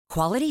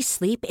Quality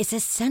sleep is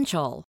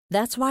essential.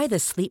 That's why the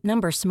Sleep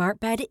Number Smart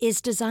Bed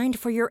is designed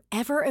for your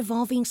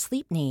ever-evolving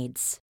sleep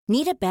needs.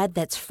 Need a bed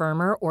that's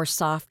firmer or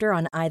softer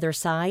on either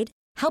side?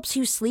 Helps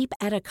you sleep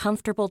at a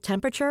comfortable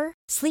temperature?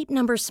 Sleep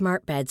Number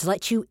Smart Beds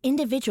let you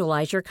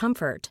individualize your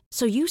comfort,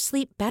 so you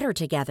sleep better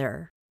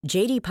together.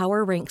 J.D.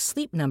 Power ranks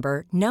Sleep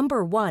Number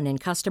number 1 in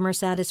customer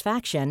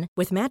satisfaction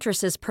with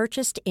mattresses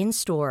purchased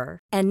in-store.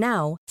 And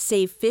now,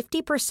 save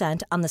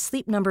 50% on the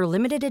Sleep Number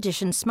Limited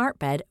Edition Smart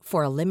Bed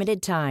for a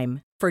limited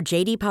time. For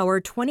J.D. Power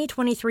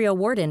 2023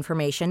 award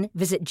information,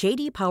 visit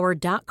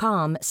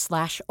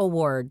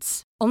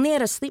jdpower.com/awards. Only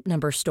at a Sleep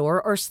Number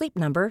store or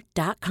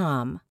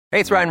sleepnumber.com. Hey,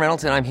 it's Ryan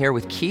Reynolds, and I'm here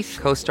with Keith,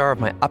 co-star of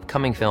my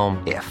upcoming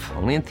film, If,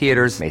 only in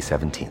theaters May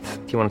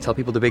 17th. Do you want to tell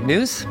people the big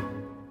news?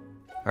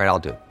 All right, I'll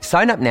do it.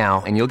 Sign up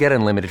now and you'll get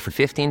unlimited for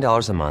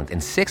 $15 a month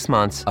and 6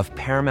 months of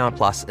Paramount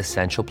Plus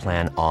Essential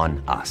Plan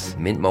on us.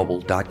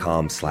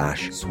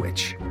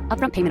 Mintmobile.com/switch.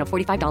 Upfront payment of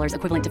 $45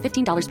 equivalent to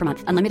 $15 per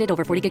month. Unlimited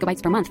over 40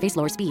 gigabytes per month. Face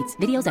lower speeds.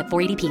 Videos at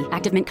 480p.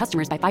 Active Mint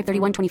customers by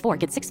 531.24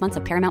 get 6 months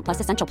of Paramount Plus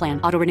Essential Plan.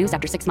 Auto renews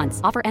after 6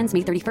 months. Offer ends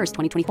May 31st,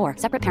 2024.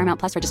 Separate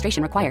Paramount Plus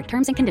registration required.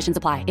 Terms and conditions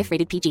apply if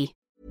rated PG.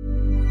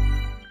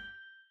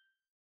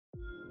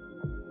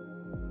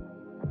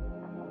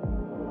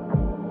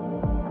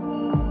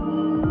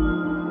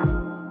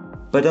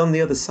 But on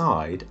the other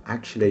side,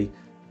 actually,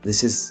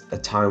 this is a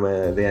time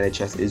where the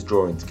NHS is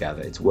drawing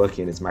together. It's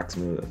working in its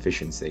maximum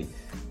efficiency.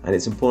 And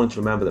it's important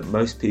to remember that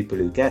most people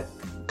who get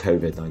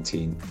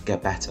COVID-19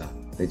 get better.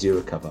 They do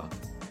recover.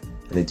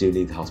 And they do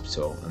leave the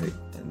hospital.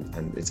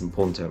 And it's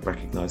important to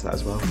recognise that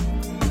as well.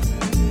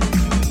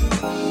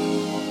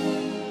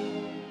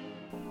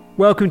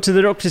 Welcome to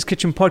the Doctor's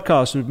Kitchen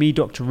podcast with me,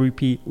 Dr.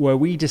 Rupi, where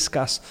we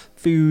discuss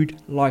food,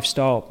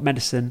 lifestyle,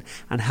 medicine,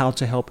 and how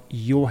to help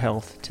your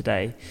health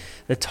today.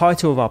 The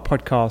title of our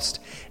podcast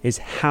is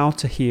How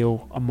to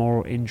Heal a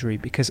Moral Injury,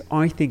 because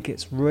I think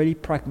it's really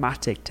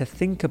pragmatic to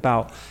think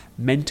about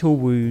mental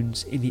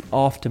wounds in the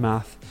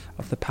aftermath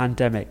of the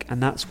pandemic.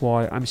 And that's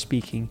why I'm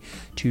speaking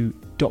to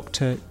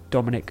Dr.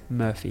 Dominic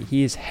Murphy.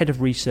 He is head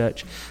of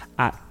research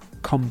at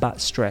Combat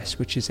Stress,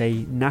 which is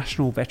a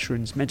national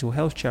veterans mental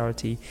health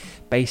charity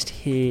based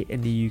here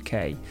in the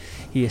UK.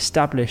 He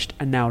established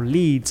and now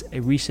leads a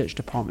research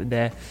department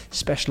there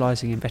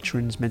specializing in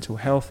veterans mental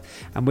health,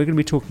 and we're going to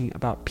be talking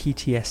about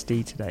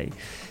PTSD today.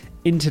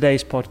 In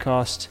today's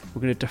podcast,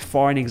 we're going to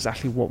define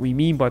exactly what we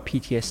mean by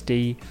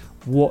PTSD,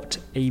 what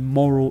a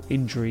moral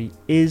injury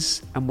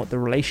is and what the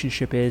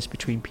relationship is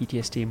between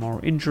PTSD and moral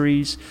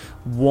injuries,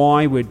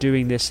 why we're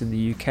doing this in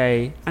the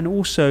UK, and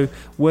also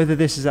whether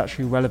this is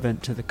actually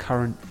relevant to the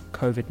current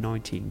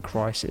COVID-19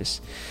 crisis.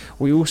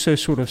 We also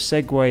sort of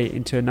segue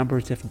into a number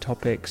of different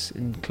topics,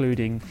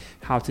 including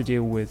how to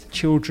deal with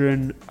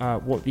children,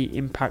 what the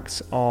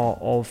impacts are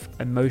of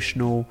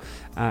emotional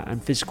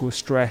and physical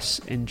stress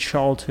in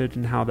childhood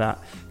and how that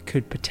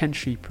could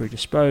potentially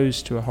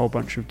predispose to a whole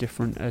bunch of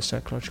different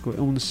psychological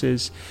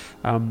illnesses,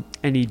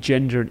 any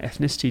gender and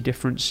ethnicity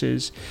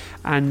differences.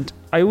 And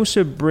I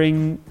also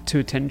bring to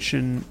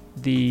attention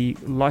the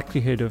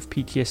likelihood of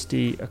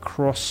PTSD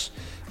across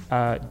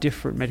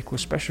different medical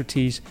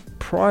specialties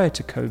prior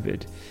to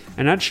COVID.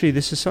 And actually,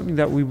 this is something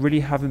that we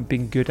really haven't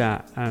been good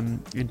at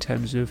in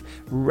terms of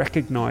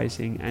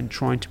recognizing and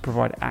trying to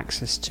provide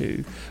access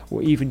to,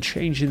 or even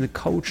changing the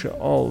culture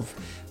of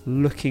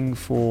looking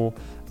for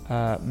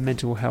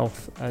mental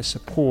health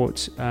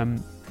support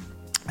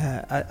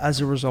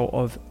as a result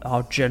of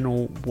our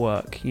general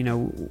work. You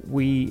know,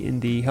 we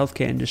in the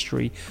healthcare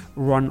industry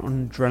run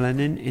on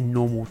adrenaline in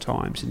normal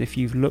times, and if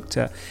you've looked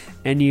at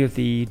any of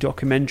the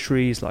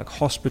documentaries like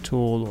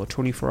Hospital or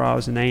 24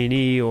 Hours in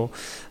A&E or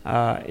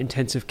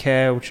Intensive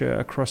Care, which are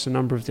across a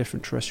number of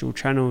different terrestrial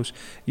channels,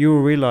 you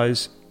will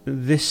realize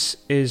this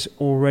has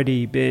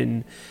already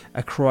been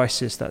a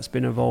crisis that's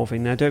been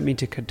evolving. Now, I don't mean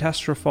to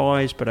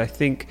catastrophize, but I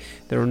think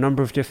there are a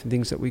number of different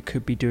things that we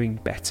could be doing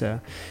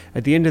better.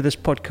 At the end of this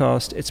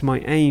podcast, it's my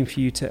aim for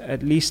you to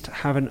at least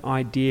have an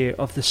idea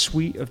of the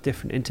suite of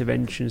different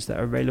interventions that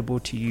are available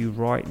to you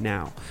right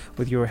now.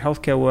 Whether you're a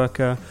healthcare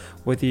worker,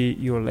 whether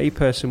you're a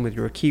layperson, whether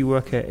you're a key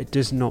worker, it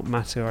does not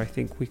matter. I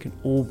think we can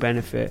all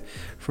benefit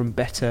from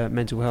better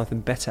mental health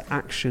and better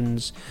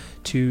actions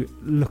to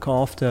look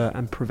after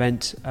and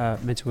prevent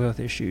mental health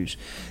issues.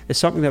 It's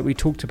something that we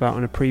talked about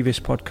on a previous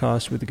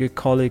podcast with a good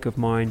colleague of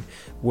mine,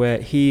 where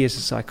he, as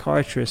a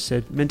psychiatrist,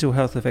 said mental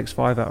health affects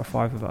 5 out of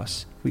 5 of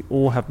us. We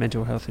all have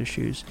mental health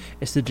issues.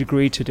 It's the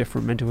degree to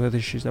different mental health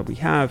issues that we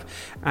have,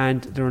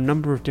 and there are a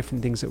number of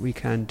different things that we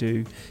can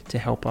do to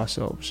help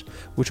ourselves.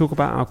 We'll talk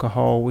about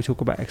alcohol, we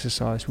talk about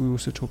exercise, we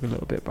also talk a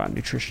little bit about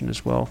nutrition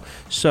as well.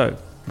 So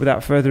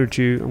without further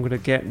ado, I'm going to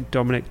get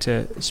Dominic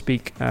to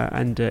speak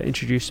and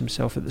introduce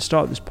himself at the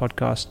start of this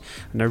podcast.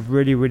 And I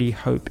really, really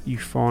hope you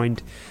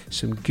find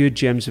some good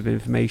gems of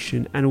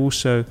information and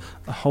also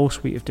a whole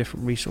suite of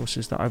different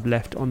resources that I've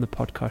left on the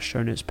podcast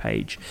show notes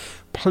page.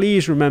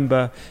 Please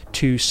remember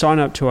to sign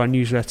up to our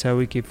newsletter.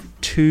 We give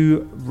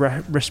 2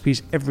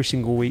 recipes every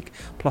single week,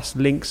 plus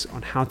links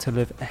on how to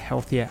live a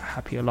healthier,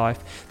 happier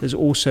life. There's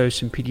also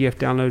some PDF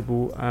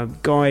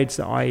downloadable guides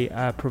that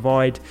I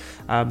provide,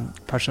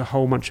 plus a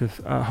whole bunch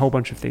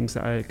of things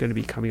that are going to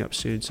be coming up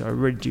soon. So I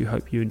really do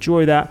hope you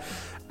enjoy that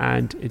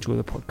and enjoy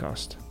the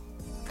podcast.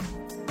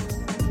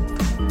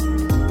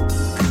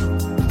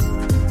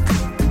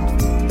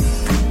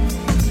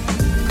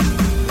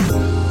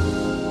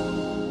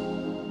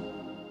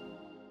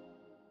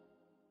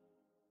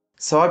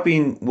 So I've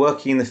been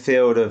working in the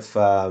field of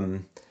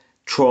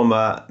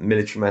trauma,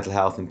 military mental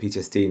health and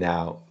PTSD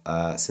now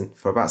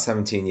for about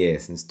 17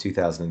 years, since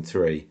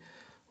 2003,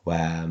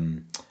 where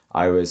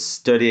I was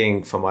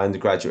studying for my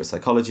undergraduate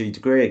psychology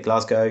degree at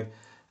Glasgow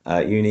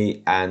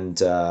Uni, and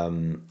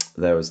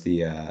there was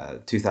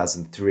the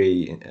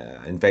 2003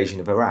 invasion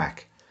of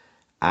Iraq.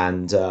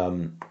 And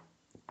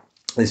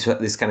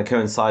this kind of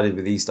coincided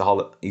with Easter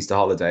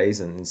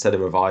holidays, and instead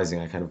of revising,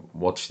 I kind of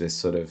watched this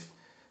sort of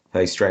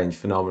very strange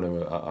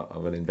phenomenon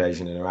of an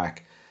invasion in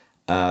Iraq,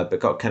 but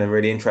got kind of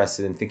really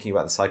interested in thinking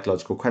about the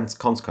psychological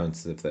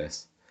consequences of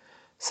this.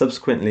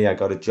 Subsequently, I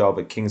got a job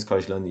at King's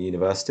College London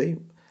University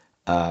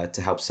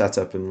to help set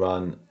up and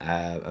run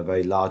a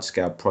very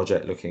large-scale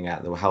project looking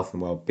at the health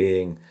and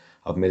well-being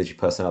of military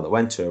personnel that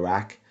went to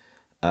Iraq,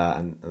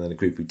 and then a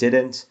group who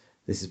didn't.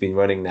 This has been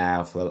running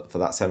now for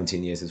that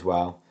 17 years as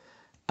well.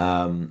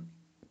 And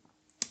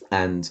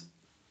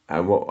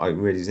what I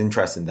really was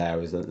interested in there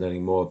was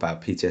learning more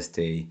about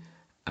PTSD,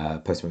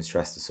 post-traumatic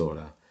stress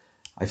disorder.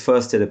 I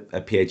first did a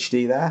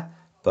PhD there,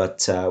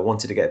 but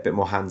wanted to get a bit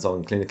more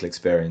hands-on clinical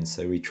experience,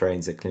 so retrained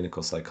as a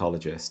clinical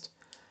psychologist,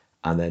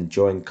 and then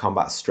joined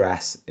Combat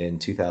Stress in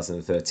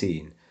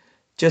 2013,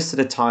 just at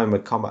a time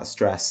when combat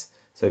stress.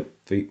 So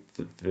for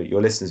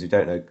your listeners who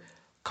don't know,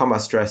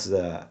 Combat Stress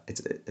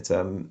is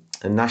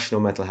a national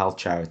mental health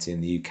charity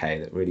in the UK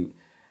that really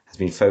has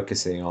been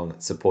focusing on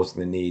supporting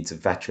the needs of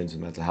veterans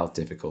with mental health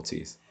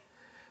difficulties.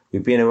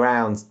 We've been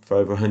around for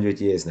over 100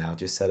 years now,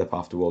 just set up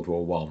after World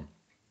War I.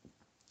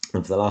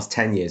 And for the last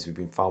 10 years, we've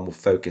been far more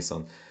focused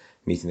on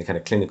meeting the kind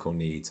of clinical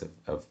needs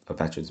of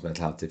veterans with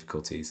mental health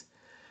difficulties.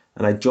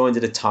 And I joined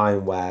at a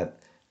time where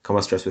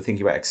Combat Stress were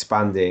thinking about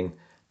expanding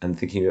and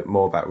thinking a bit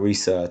more about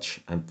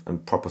research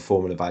and proper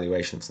formal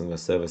evaluation of some of their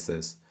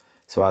services.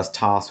 So I was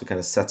tasked with kind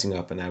of setting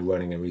up and now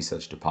running a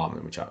research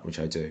department, which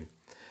I do.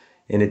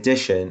 In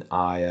addition,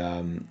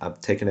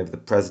 I've taken over the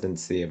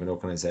presidency of an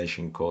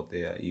organisation called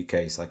the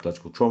UK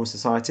Psychological Trauma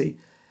Society.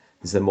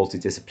 This is a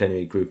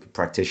multidisciplinary group of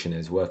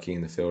practitioners working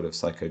in the field of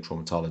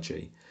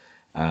psychotraumatology.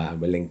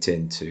 And we're linked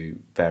into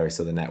various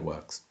other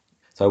networks.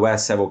 So I wear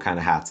several kind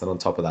of hats, and on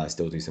top of that, I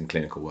still do some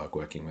clinical work,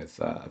 working with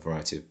a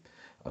variety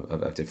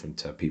of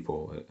different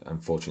people,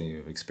 unfortunately,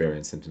 who've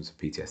experienced symptoms of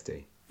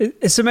PTSD.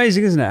 It's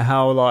amazing, isn't it,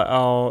 how like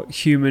our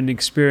human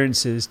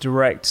experiences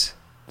direct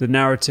the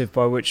narrative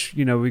by which,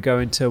 you know, we go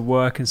into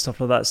work and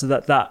stuff like that. So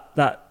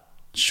that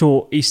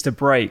short Easter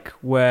break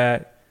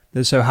where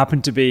there so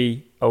happened to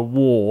be a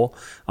war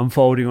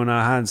unfolding on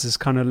our hands has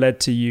kind of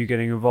led to you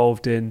getting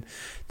involved in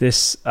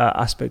this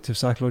aspect of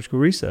psychological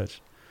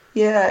research.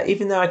 Yeah,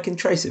 even though I can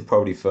trace it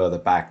probably further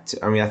back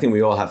to, I mean, I think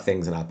we all have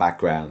things in our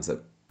backgrounds that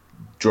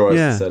draw us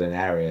to certain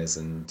areas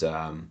and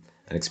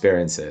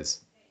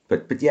experiences.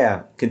 But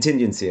yeah,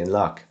 contingency and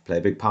luck play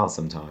a big part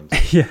sometimes.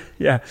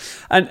 Yeah.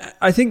 And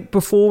I think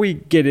before we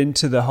get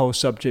into the whole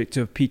subject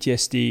of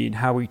PTSD and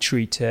how we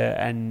treat it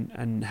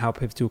and how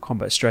pivotal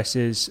combat stress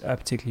is,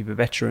 particularly for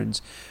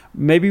veterans,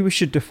 maybe we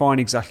should define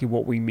exactly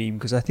what we mean,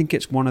 because I think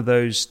it's one of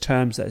those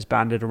terms that is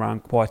bandied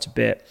around quite a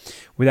bit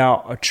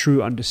without a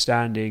true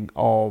understanding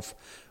of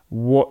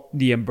what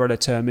the umbrella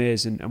term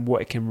is and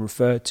what it can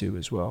refer to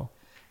as well.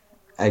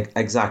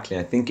 Exactly.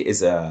 I think it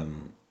is...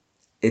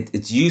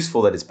 It's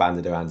useful that it's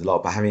banded around a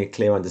lot, but having a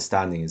clear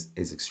understanding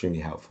is extremely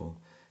helpful.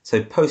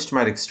 So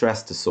post-traumatic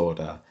stress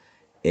disorder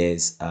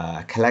is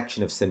a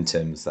collection of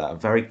symptoms that are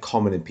very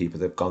common in people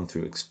that have gone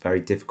through very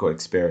difficult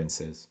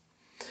experiences.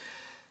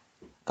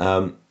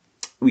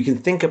 We can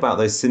think about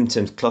those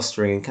symptoms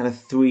clustering in kind of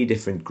 3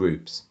 different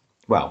groups.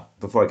 Well,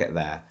 before I get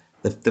there,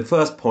 the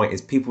first point is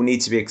people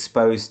need to be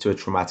exposed to a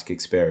traumatic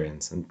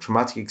experience. And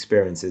traumatic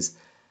experiences,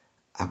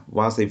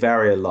 whilst they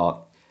vary a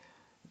lot,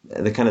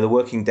 the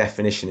working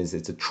definition is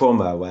it's a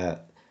trauma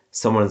where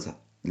someone's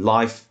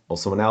life or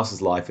someone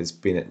else's life has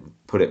been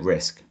put at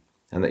risk,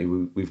 and that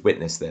we've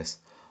witnessed this.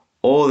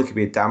 Or there could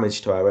be a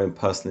damage to our own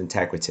personal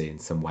integrity in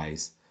some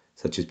ways,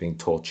 such as being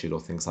tortured or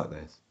things like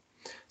this.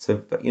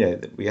 So, you know,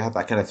 we have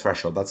that kind of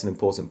threshold. That's an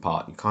important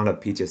part. You can't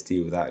have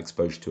PTSD without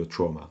exposure to a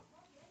trauma.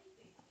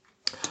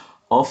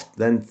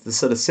 Then the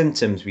sort of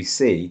symptoms we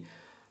see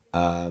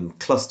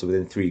cluster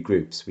within 3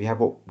 groups. We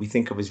have what we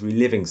think of as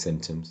reliving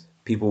symptoms.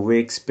 People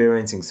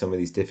re-experiencing some of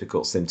these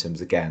difficult symptoms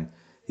again.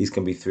 These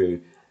can be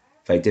through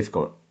very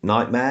difficult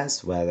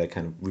nightmares where they're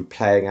kind of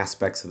replaying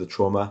aspects of the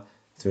trauma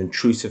through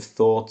intrusive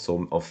thoughts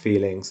or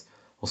feelings,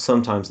 or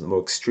sometimes at the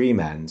more extreme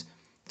end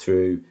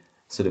through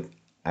sort of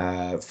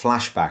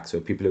flashbacks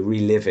where people are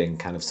reliving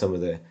kind of some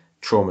of the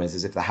traumas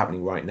as if they're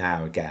happening right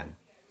now again.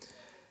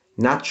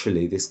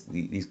 Naturally,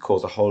 these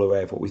cause a whole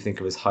array of what we think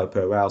of as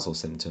hyperarousal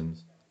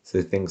symptoms.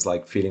 So things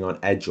like feeling on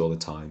edge all the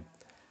time,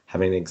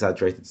 having an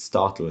exaggerated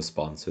startle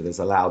response, so there's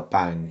a loud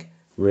bang,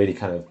 really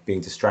kind of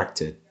being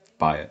distracted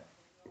by it.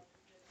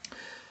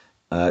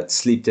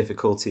 Sleep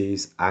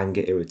difficulties,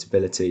 anger,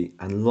 irritability,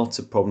 and lots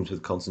of problems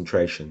with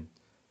concentration.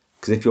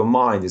 Because if your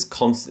mind is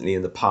constantly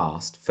in the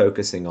past,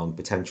 focusing on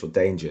potential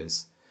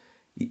dangers,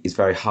 it's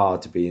very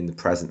hard to be in the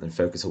present and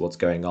focus on what's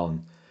going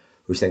on,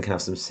 which then can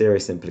have some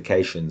serious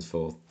implications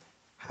for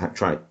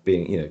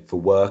for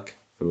work,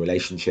 for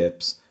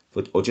relationships,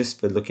 or just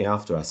for looking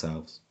after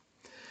ourselves.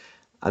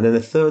 And then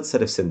the third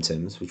set of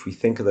symptoms, which we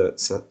think are the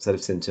set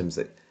of symptoms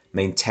that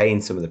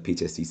maintain some of the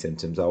PTSD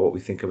symptoms, are what we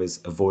think of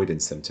as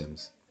avoidance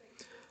symptoms.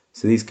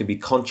 So these could be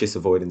conscious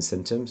avoidance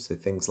symptoms, so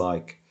things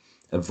like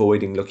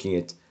avoiding looking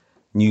at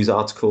news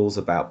articles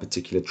about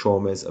particular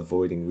traumas,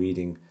 avoiding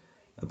reading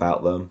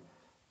about them,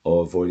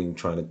 or avoiding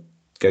trying to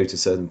go to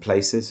certain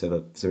places. So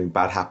if something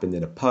bad happened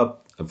in a pub,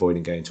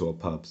 avoiding going to all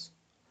pubs.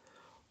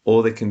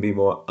 Or they can be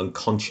more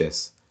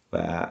unconscious,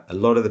 where a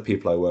lot of the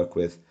people I work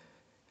with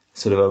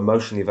sort of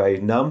emotionally very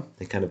numb.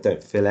 They kind of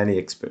don't feel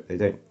any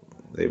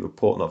they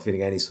report not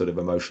feeling any sort of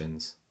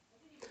emotions,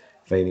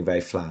 feeling very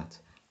flat.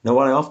 Now,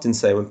 what I often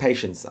say when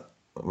patients,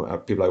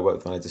 people I work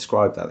with, when I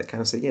describe that, they kind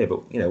of say, yeah,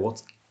 but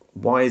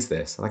why is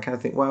this? And I kind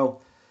of think,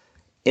 well,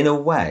 in a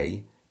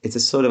way, it's a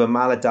sort of a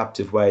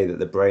maladaptive way that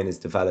the brain has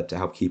developed to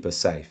help keep us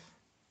safe.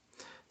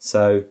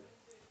 So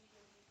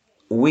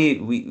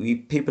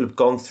we people have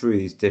gone through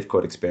these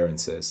difficult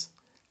experiences,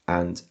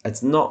 and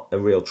it's not a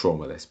real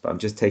trauma list, but I'm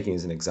just taking it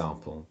as an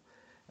example.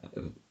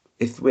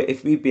 If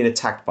we've been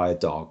attacked by a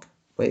dog,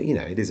 well,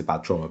 it is a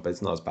bad trauma, but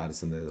it's not as bad as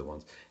some of the other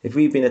ones. If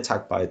we've been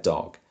attacked by a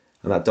dog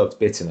and that dog's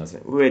bitten us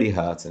and it really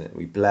hurt and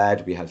we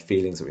bled, we had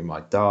feelings that we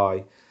might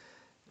die,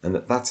 and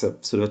that's a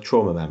sort of a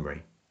trauma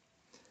memory.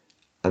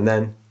 And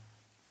then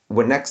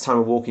when next time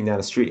we're walking down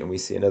the street and we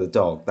see another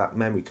dog, that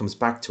memory comes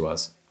back to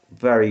us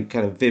very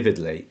kind of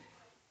vividly,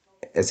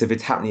 as if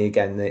it's happening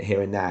again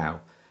here and now.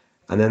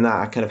 And then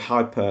that kind of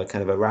hyper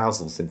kind of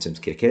arousal symptoms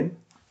kick in,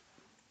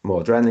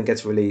 more adrenaline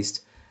gets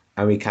released,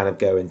 and we kind of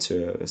go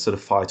into a sort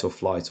of fight or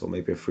flight or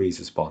maybe a freeze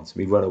response.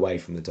 We run away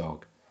from the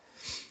dog.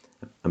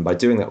 And by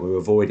doing that, we're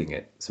avoiding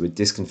it. So we're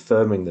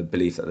disconfirming the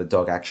belief that the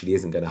dog actually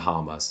isn't going to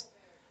harm us.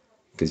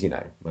 Because,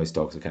 most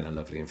dogs are kind of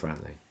lovely and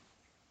friendly.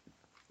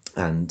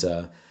 And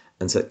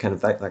so kind of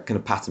that kind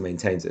of pattern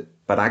maintains it.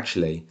 But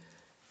actually,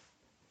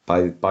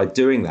 by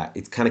doing that,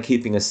 it's kind of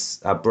keeping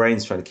us, our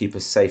brain's trying to keep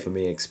us safe from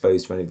being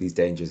exposed to any of these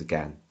dangers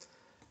again.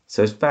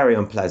 So it's very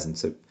unpleasant.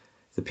 So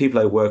the people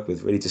I work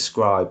with really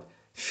describe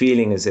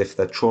feeling as if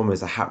their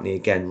traumas are happening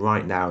again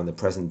right now in the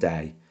present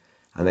day,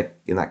 and they're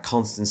in that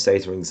constant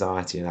state of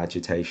anxiety and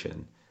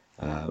agitation,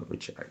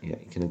 which you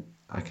can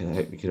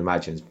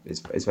imagine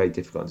is very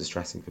difficult and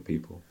distressing for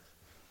people.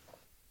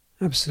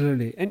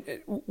 Absolutely. And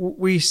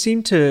we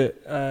seem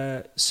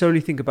to solely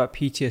think about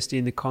PTSD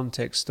in the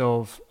context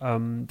of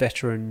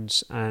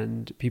veterans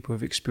and people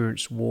who've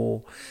experienced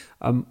war.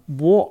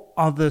 What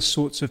other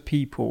sorts of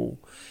people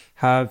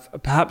have,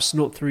 perhaps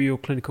not through your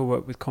clinical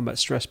work with combat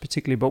stress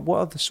particularly, but what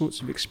other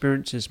sorts of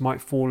experiences might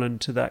fall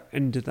into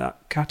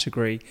that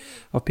category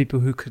of people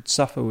who could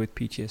suffer with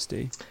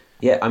PTSD?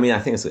 Yeah, I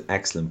think it's an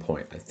excellent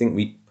point. I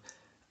think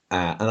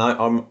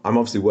I'm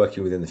obviously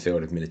working within the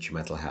field of military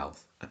mental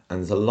health, and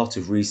there's a lot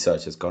of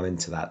research that's gone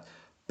into that.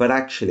 But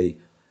actually,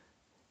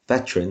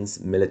 veterans,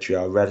 military,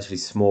 are a relatively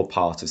small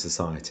part of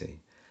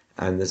society,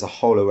 and there's a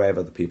whole array of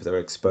other people that are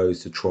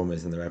exposed to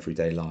traumas in their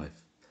everyday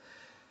life.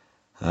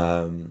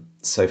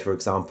 So, for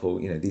example,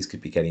 these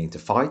could be getting into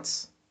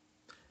fights,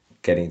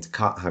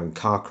 having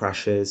car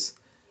crashes,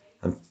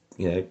 and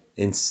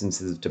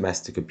instances of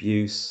domestic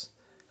abuse.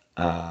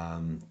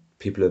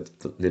 People have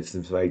lived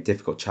some very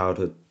difficult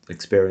childhood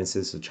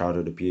experiences of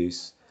childhood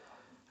abuse.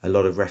 A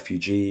lot of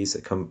refugees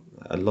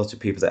a lot of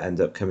people that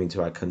end up coming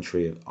to our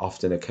country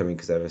often are coming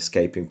because they're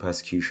escaping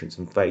persecution,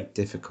 some very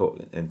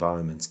difficult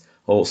environments,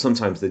 or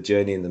sometimes the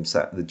journey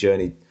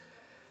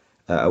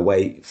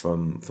away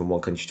from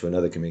one country to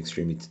another can be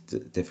extremely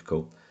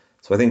difficult.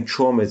 So I think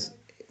trauma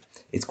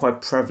it's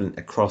quite prevalent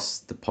across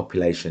the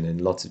population,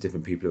 and lots of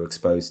different people are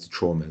exposed to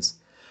traumas.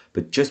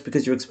 But just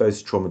because you're exposed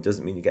to trauma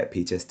doesn't mean you get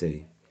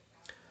PTSD.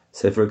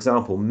 So, for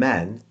example,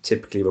 men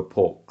typically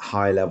report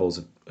high levels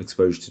of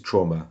exposure to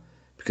trauma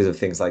because of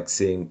things like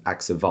seeing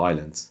acts of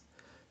violence.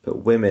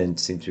 But women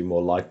seem to be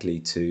more likely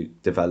to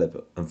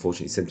develop,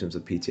 unfortunately, symptoms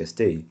of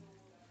PTSD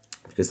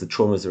because the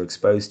traumas they're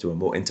exposed to are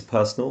more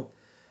interpersonal.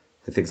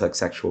 So things like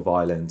sexual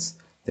violence,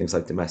 things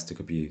like domestic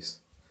abuse.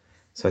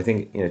 So I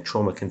think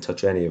trauma can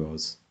touch any of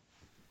us.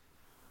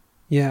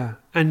 Yeah,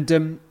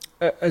 and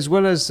as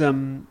well as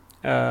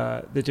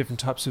the different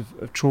types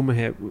of trauma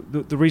here,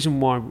 the reason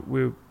why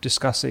we're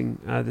discussing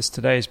this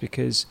today is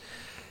because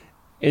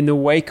In the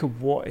wake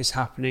of what is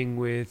happening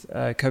with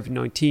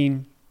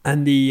COVID-19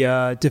 and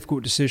the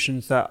difficult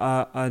decisions that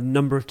a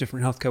number of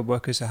different healthcare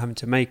workers are having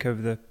to make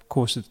over the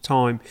course of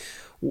time,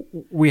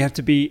 we have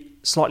to be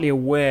slightly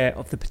aware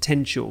of the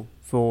potential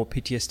for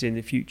PTSD in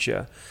the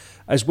future,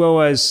 as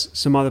well as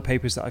some other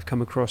papers that I've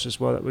come across as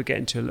well that we'll get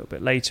into a little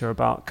bit later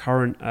about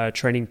current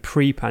training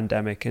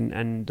pre-pandemic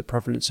and the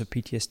prevalence of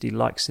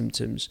PTSD-like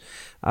symptoms.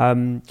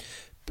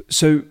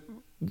 So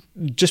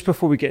just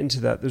before we get into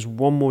that, there's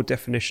one more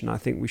definition I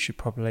think we should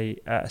probably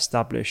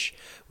establish,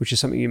 which is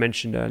something you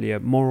mentioned earlier: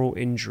 moral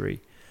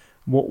injury.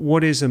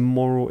 What is a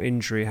moral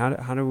injury?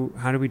 How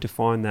do we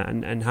define that,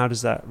 and how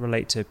does that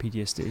relate to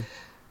PTSD?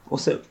 Well,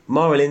 so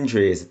moral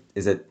injury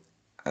is a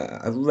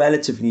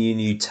relatively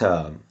new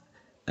term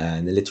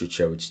in the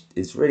literature, which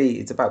is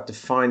it's about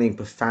defining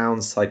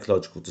profound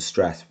psychological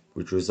distress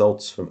which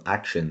results from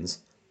actions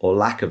or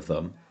lack of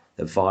them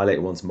that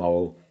violate one's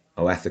moral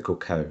or ethical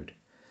code.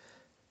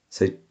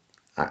 So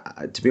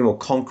to be more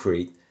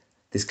concrete,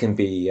 this can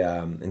be,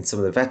 in some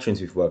of the veterans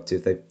we've worked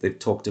with, they've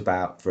talked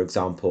about, for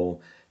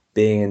example,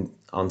 being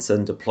on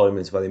certain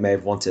deployments where they may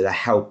have wanted to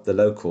help the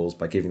locals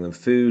by giving them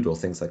food or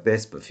things like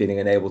this, but feeling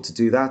unable to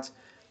do that,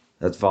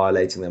 that's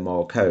violating their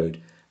moral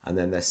code. And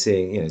then they're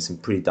seeing, some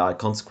pretty dire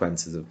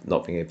consequences of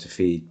not being able to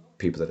feed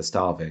people that are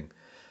starving.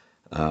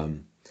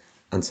 And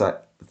so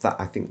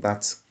I think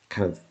that's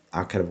kind of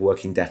our kind of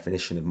working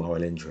definition of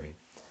moral injury.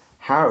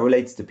 How it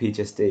relates to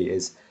PTSD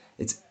is,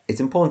 it's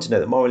important to know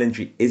that moral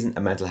injury isn't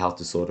a mental health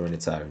disorder in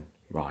its own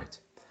right.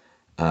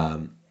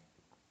 But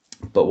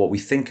what we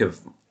think of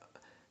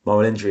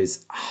moral injury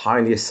is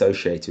highly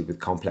associated with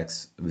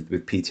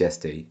with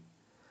PTSD,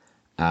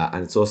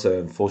 and it's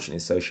also unfortunately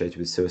associated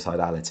with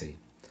suicidality.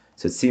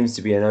 So it seems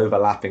to be an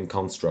overlapping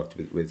construct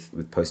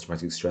with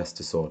post-traumatic stress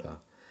disorder,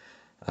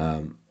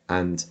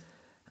 and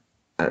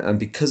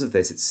because of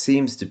this, it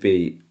seems to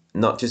be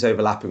not just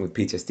overlapping with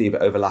PTSD,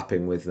 but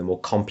overlapping with the more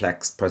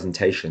complex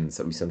presentations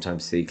that we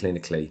sometimes see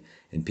clinically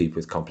in people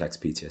with complex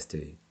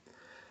PTSD.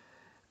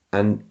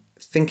 And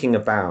thinking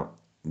about,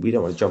 we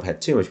don't want to jump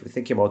ahead too much, but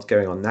thinking about what's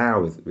going on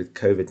now with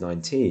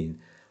COVID-19,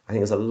 I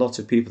think there's a lot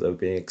of people that are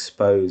being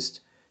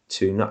exposed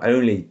to not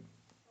only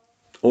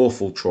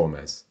awful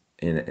traumas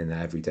in their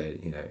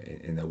everyday,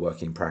 in their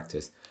working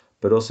practice,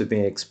 but also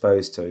being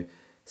exposed to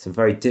some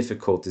very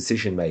difficult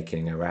decision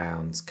making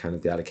around kind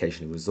of the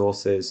allocation of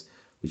resources,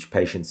 which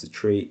patients to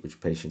treat, which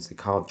patients they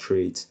can't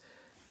treat,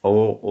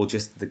 or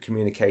just the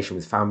communication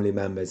with family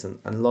members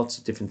and lots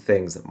of different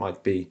things that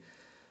might be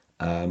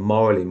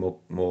morally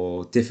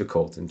more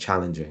difficult and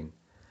challenging.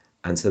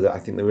 And so that I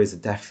think there is a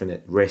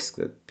definite risk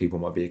that people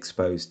might be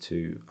exposed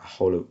to a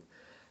whole of,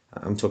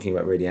 I'm talking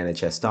about really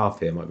NHS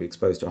staff here, might be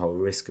exposed to a whole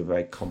risk of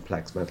very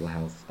complex mental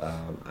health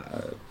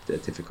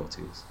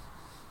difficulties.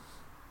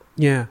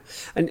 Yeah,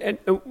 and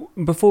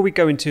before we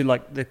go into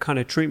like the kind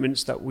of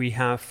treatments that we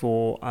have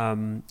for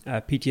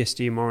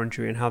PTSD and moral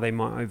injury and how they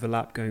might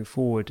overlap going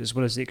forward, as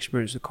well as the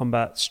experience of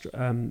combat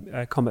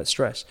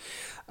stress,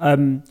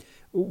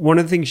 one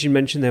of the things you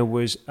mentioned there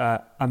was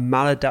a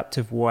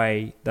maladaptive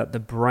way that the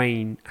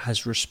brain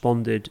has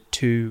responded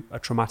to a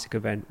traumatic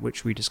event,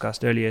 which we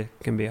discussed earlier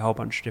can be a whole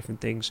bunch of different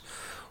things.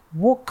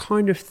 What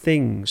kind of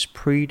things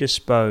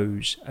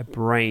predispose a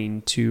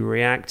brain to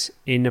react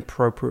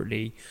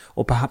inappropriately,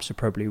 or perhaps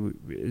appropriately,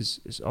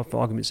 is off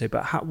argument's sake,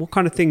 but what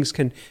kind of things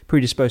can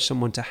predispose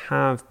someone to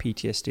have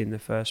PTSD in the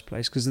first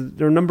place? Because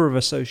there are a number of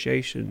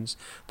associations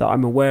that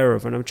I'm aware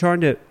of, and I'm trying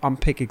to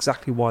unpick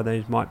exactly why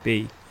those might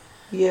be.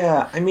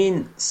 Yeah, I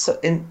mean, so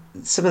in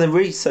some of the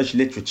research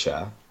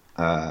literature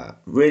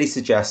really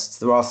suggests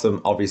there are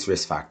some obvious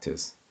risk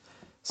factors.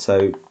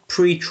 So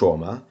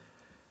pre-trauma,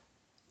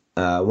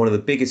 one of the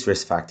biggest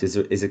risk factors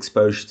is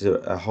exposure to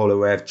a whole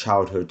array of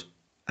childhood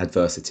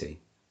adversity,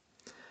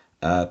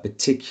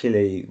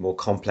 particularly more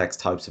complex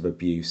types of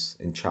abuse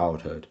in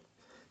childhood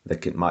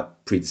that might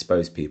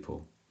predispose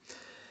people.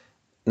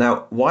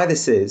 Now, why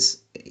this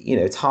is,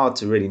 it's hard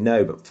to really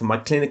know, but from my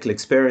clinical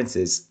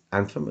experiences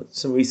and from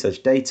some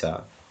research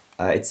data,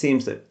 it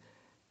seems that,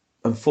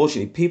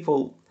 unfortunately,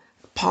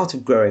 part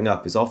of growing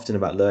up is often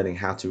about learning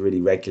how to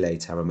really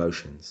regulate our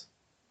emotions.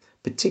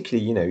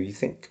 Particularly, you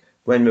think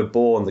when we're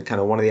born, the kind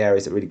of one of the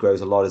areas that really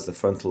grows a lot is the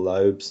frontal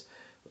lobes,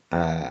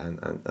 and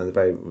they're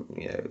very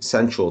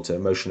central to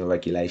emotional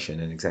regulation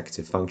and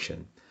executive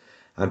function,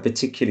 and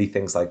particularly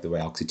things like the way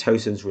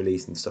oxytocin is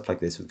released and stuff like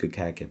this with good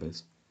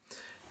caregivers.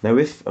 Now,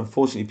 if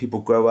unfortunately people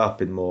grow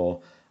up in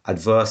more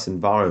adverse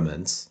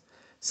environments,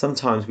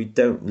 sometimes we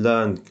don't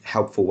learn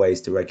helpful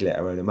ways to regulate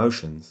our own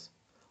emotions,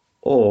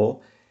 or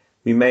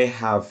we may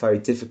have very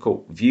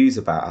difficult views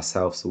about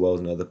ourselves, the world,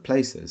 and other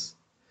places.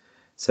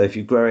 So if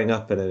you're growing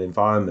up in an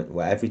environment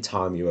where every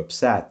time you're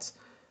upset,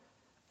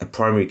 a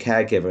primary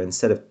caregiver,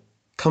 instead of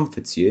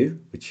comforts you,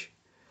 which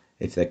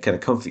if they kind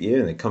of comfort you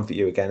and they comfort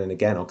you again and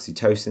again,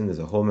 oxytocin, there's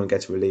a hormone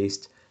gets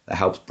released that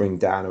helps bring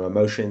down our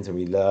emotions, and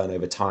we learn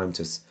over time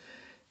to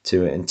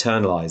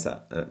internalize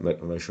that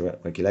emotional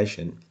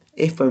regulation.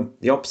 If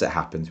the opposite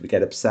happens, we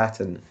get upset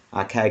and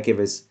our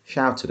caregivers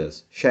shout at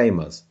us, shame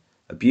us,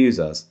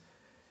 abuse us,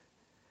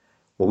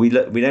 we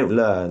don't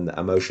learn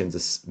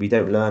that we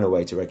don't learn a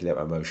way to regulate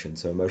our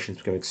emotions, so emotions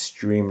become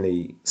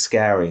extremely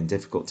scary and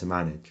difficult to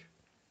manage.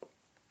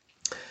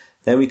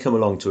 Then we come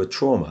along to a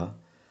trauma,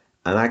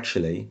 and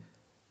actually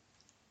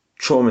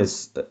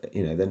traumas,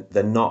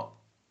 they're not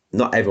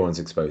everyone's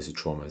exposed to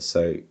traumas.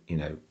 So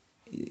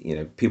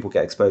people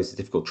get exposed to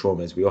difficult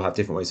traumas. We all have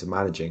different ways of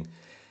managing.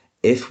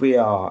 If we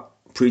are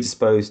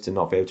predisposed to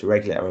not be able to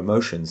regulate our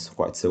emotions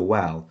quite so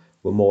well,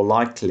 we're more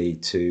likely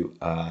to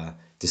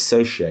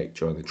dissociate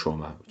during the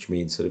trauma, which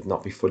means sort of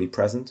not be fully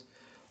present,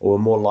 or we're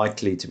more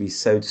likely to be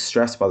so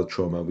distressed by the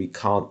trauma we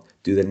can't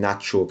do the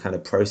natural kind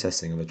of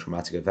processing of a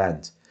traumatic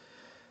event.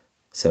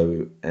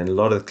 So, and a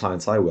lot of the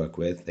clients I work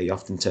with, they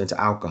often turn to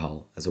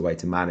alcohol as a way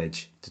to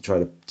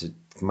try to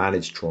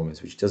manage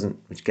traumas,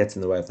 which gets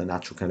in the way of the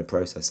natural kind of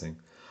processing,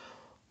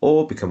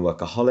 or become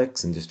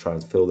workaholics and just try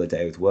and fill their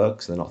day with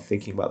work, so they're not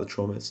thinking about the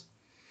traumas.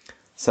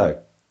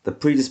 So the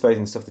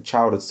predisposing stuff, the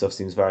childhood stuff,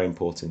 seems very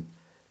important.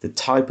 The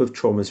type of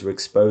traumas we're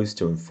exposed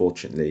to,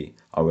 unfortunately,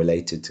 are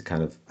related to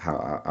kind of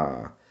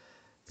how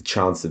the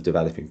chance of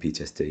developing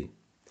PTSD.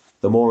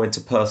 The more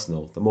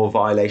interpersonal, the more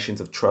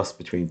violations of trust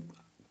between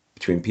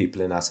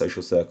people in our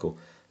social circle,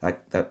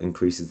 that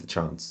increases the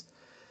chance.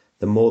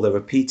 The more they're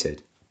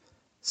repeated.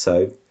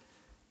 So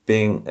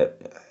being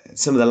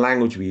some of the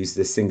language we use,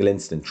 this single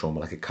incident trauma,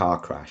 like a car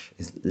crash,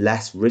 is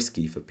less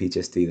risky for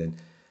PTSD than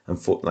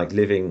like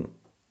living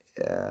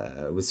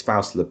with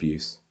spousal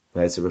abuse,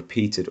 where it's a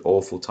repeated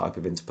awful type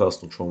of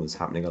interpersonal trauma that's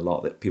happening a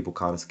lot that people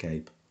can't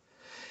escape.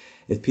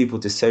 If people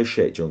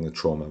dissociate during the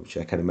trauma, which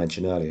I kind of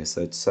mentioned earlier,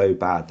 so it's so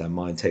bad their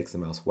mind takes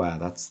them elsewhere,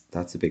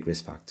 that's a big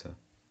risk factor.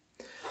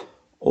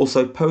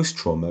 Also,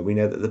 post-trauma, we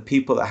know that the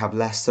people that have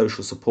less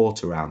social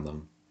support around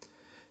them,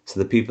 so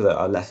the people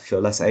that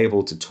feel less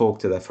able to talk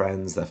to their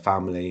friends, their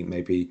family,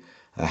 maybe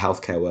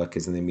healthcare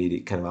workers in the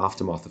immediate kind of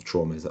aftermath of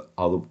traumas,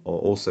 are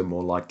also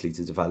more likely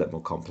to develop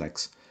more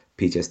complex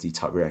PTSD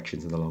type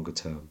reactions in the longer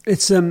term.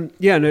 It's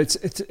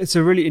it's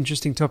a really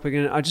interesting topic,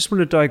 and I just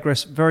want to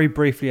digress very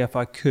briefly if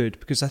I could,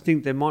 because I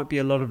think there might be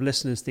a lot of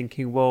listeners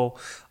thinking, well,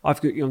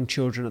 I've got young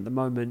children at the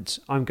moment,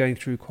 I'm going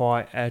through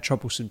quite a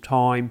troublesome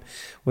time,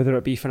 whether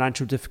it be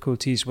financial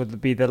difficulties, whether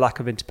it be the lack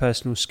of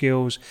interpersonal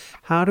skills.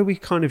 How do we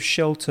kind of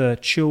shelter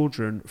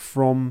children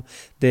from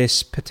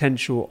this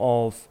potential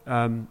of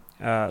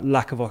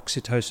lack of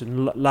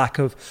oxytocin, lack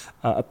of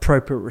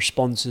appropriate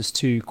responses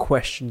to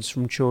questions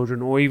from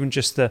children, or even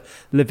just the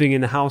living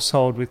in a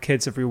household with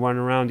kids, everyone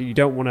around you? You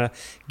don't want to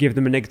give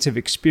them a negative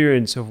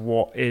experience of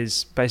what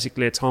is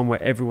basically a time where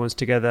everyone's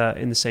together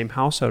in the same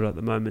household at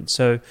the moment.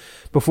 So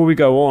before we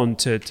go on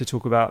to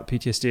talk about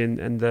PTSD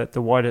and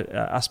the wider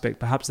aspect,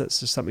 perhaps that's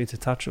just something to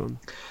touch on.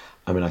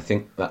 I mean, I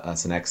think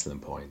that's an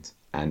excellent point.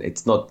 And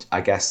it's not,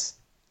 I guess,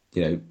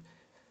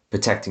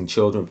 protecting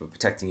children, but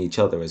protecting each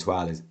other as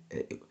well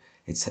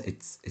it's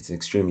an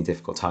extremely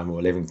difficult time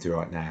we're living through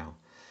right now.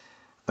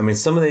 I mean,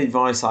 some of the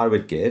advice I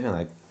would give, and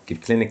I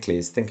give clinically,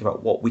 is think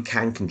about what we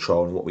can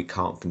control and what we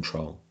can't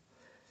control.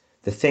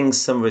 The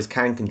things some of us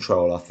can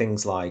control are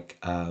things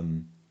like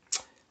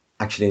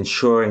actually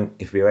ensuring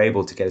if we're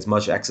able to get as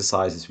much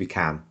exercise as we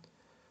can.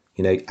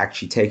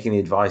 Actually taking the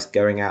advice,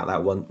 going out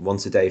that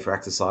once a day for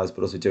exercise,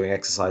 but also doing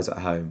exercise at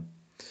home.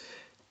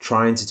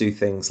 Trying to do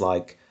things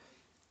like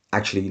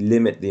actually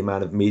limit the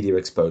amount of media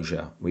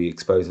exposure we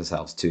expose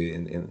ourselves to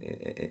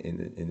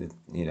in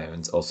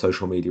or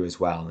social media as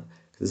well.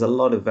 There's a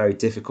lot of very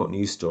difficult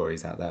news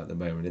stories out there at the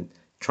moment, and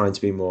trying to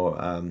be more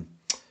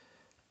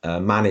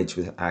managed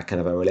with our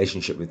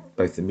relationship with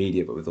both the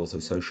media, but with also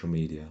social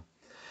media.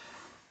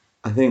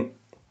 I think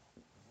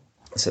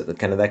so. They're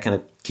kind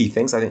of key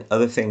things. I think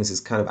other things is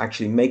kind of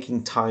actually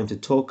making time to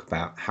talk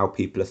about how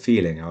people are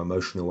feeling, our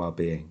emotional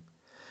well-being.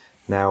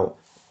 Now,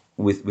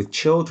 with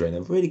children,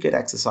 a really good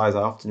exercise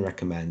I often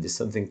recommend is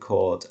something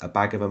called a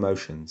bag of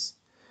emotions.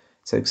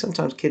 So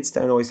sometimes kids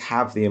don't always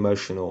have the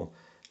emotional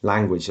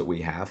language that we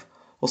have,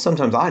 or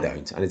sometimes I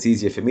don't, and it's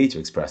easier for me to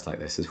express like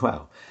this as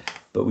well.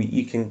 But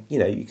you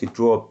could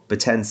draw a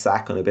pretend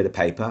sack on a bit of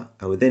paper,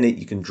 and within it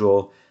you can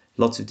draw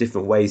lots of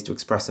different ways to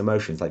express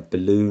emotions, like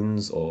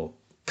balloons or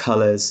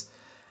colours.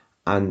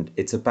 And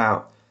it's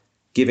about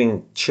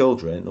giving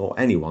children, or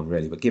anyone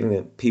really, but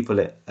giving people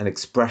a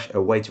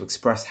way to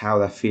express how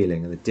they're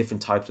feeling and the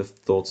different types of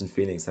thoughts and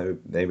feelings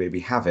they may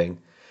be having,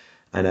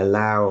 and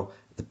allow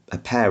a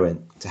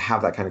parent to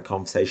have that kind of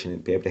conversation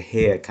and be able to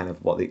hear kind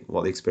of what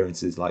the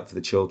experience is like for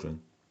the children.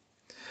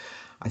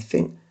 I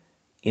think,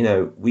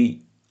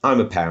 I'm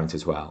a parent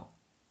as well,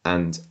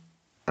 and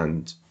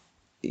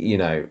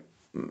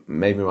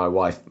maybe my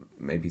wife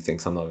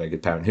thinks I'm not a very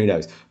good parent, who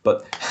knows?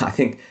 But I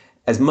think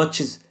as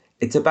much as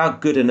it's about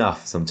good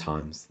enough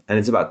sometimes, and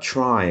it's about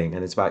trying,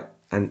 and it's about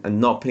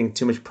and not putting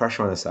too much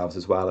pressure on ourselves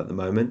as well at the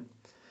moment.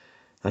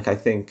 Like, I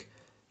think,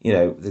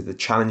 the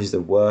challenges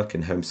of work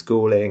and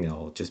homeschooling,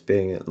 or just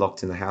being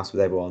locked in the house with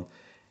everyone,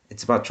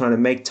 it's about trying to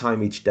make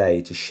time each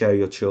day to show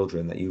your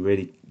children that you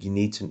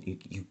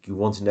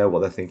want to know what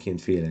they're thinking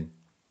and feeling.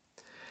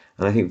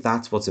 And I think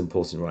that's what's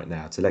important right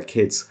now, to let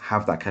kids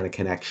have that kind of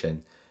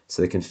connection,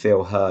 so they can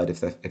feel heard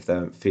if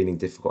they're feeling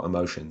difficult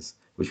emotions,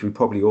 which we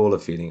probably all are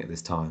feeling at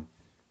this time.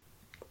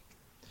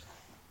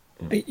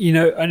 You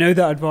know, I know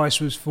that advice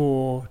was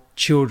for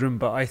children,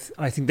 but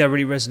I think that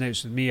really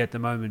resonates with me at the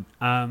moment.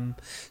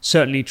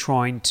 Certainly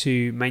trying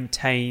to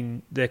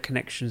maintain the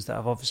connections that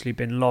have obviously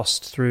been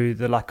lost through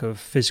the lack of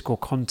physical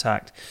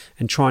contact,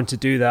 and trying to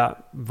do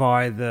that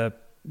via the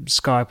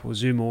Skype or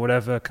Zoom or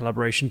whatever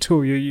collaboration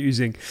tool you're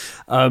using,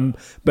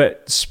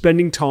 but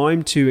spending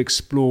time to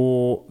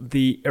explore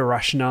the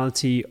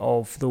irrationality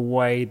of the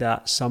way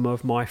that some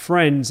of my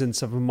friends and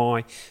some of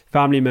my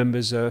family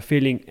members are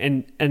feeling,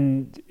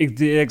 and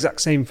the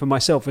exact same for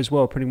myself as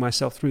well, putting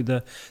myself through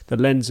the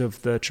lens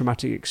of the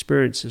traumatic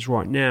experiences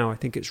right now. I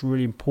think it's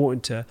really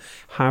important to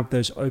have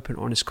those open,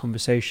 honest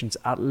conversations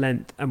at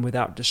length and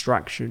without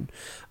distraction,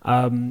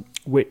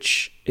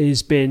 which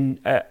has been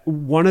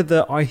one of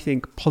the, I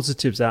think,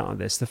 positives out of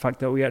this, the fact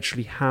that we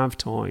actually have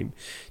time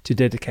to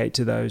dedicate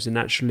to those, and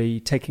actually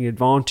taking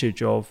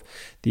advantage of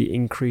the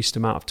increased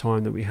amount of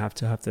time that we have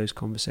to have those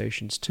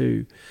conversations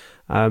too.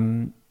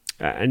 And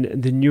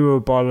the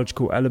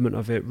neurobiological element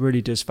of it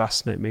really does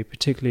fascinate me,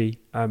 particularly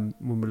when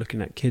we're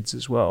looking at kids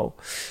as well.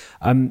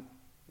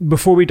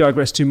 Before we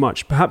digress too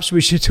much, perhaps we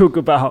should talk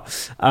about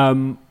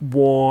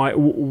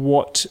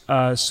what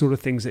sort of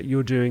things that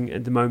you're doing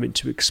at the moment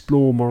to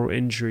explore moral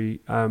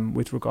injury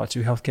with regard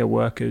to healthcare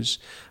workers,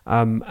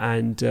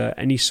 and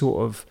any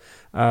sort of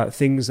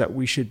things that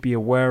we should be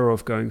aware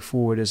of going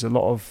forward, as a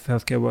lot of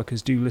healthcare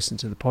workers do listen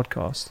to the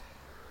podcast.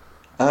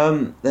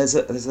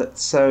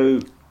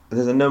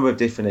 There's a number of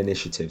different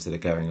initiatives that are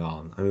going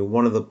on. I mean,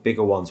 one of the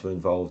bigger ones we're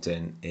involved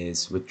in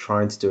is we're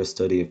trying to do a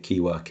study of key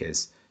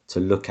workers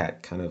to look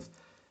at kind of,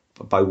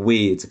 by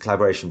we, it's a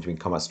collaboration between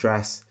Combat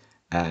Stress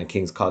and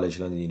King's College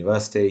London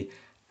University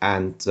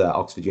and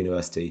Oxford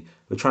University.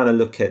 We're trying to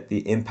look at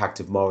the impact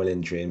of moral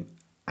injury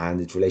and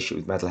its relationship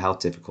with mental health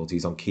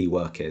difficulties on key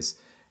workers,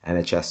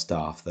 NHS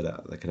staff that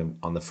are kind of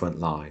on the front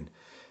line.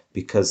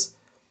 Because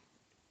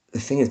the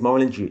thing is,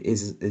 moral injury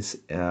is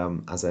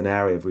as an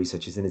area of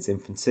research, is in its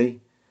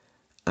infancy.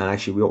 And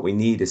actually what we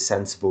need is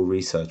sensible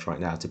research right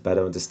now to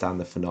better understand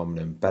the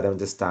phenomenon, better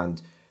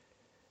understand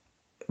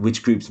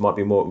which groups might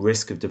be more at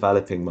risk of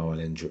developing moral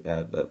injury,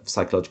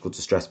 psychological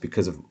distress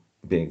because of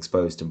being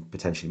exposed to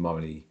potentially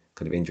morally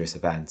kind of injurious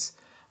events,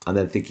 and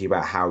then thinking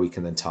about how we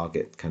can then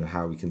target kind of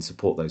how we can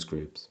support those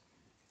groups.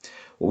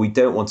 What we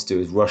don't want to do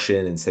is rush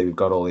in and say we've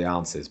got all the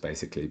answers,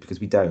 basically, because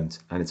we don't,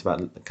 and it's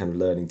about kind of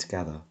learning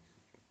together.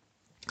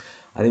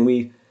 I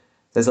think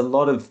there's a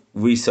lot of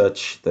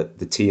research that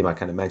the team I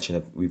kind of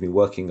mentioned we've been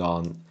working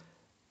on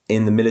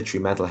in the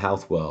military mental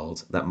health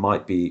world that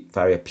might be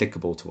very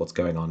applicable to what's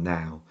going on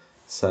now.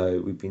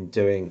 So we've been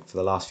doing, for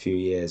the last few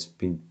years,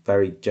 been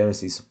very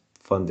generously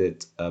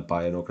funded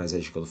by an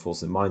organisation called the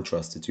Forces and Mind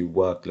Trust to do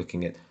work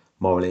looking at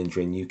moral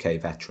injury in UK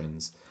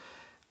veterans.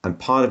 And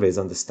part of it is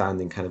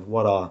understanding kind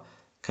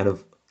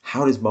of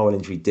how does moral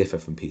injury differ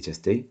from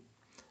PTSD,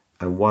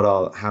 and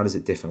how does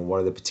it differ, and what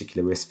are the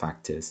particular risk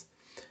factors.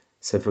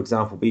 So, for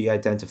example, we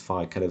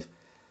identify kind of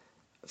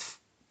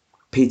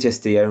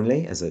PTSD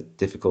only as a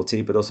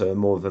difficulty, but also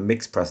more of a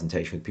mixed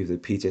presentation with people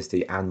with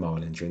PTSD and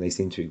moral injury, and they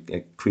seem to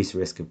increase the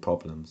risk of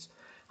problems.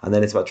 And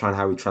then it's about trying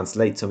how we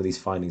translate some of these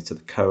findings to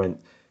the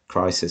current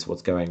crisis,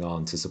 what's going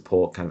on, to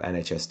support kind of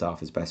NHS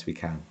staff as best we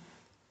can.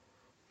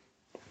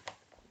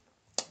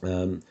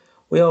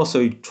 We're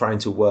also trying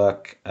to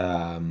work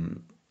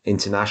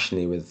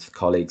internationally with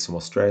colleagues from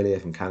Australia,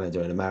 from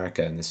Canada and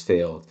America in this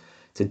field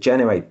to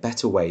generate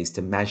better ways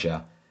to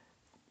measure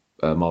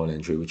moral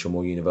injury, which are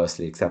more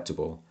universally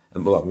acceptable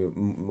and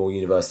more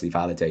universally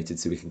validated,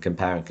 so we can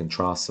compare and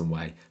contrast some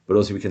way, but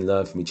also we can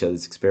learn from each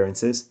other's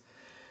experiences.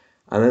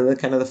 And then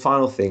the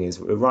final thing is,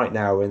 right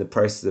now we're in the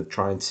process of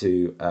trying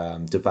to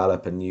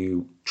develop a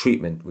new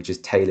treatment which is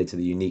tailored to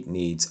the unique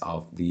needs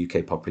of the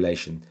UK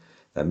population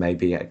that may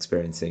be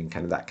experiencing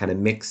that kind of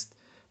mixed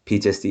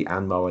PTSD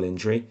and moral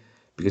injury,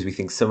 because we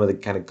think some of the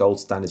kind of gold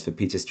standards for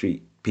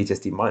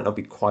PTSD might not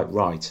be quite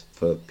right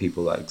for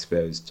people that are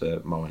exposed to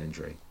moral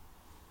injury.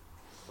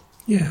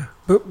 Yeah,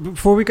 but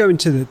before we go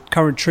into the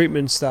current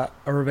treatments that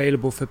are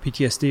available for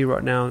PTSD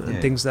right now and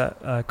things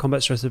that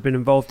Combat Stress have been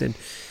involved in,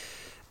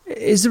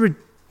 is there we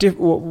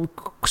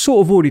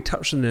sort of already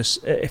touched on this,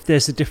 if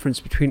there's a difference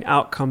between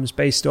outcomes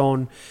based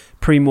on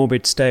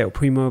pre-morbid state or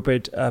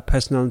pre-morbid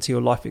personality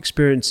or life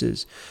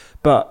experiences,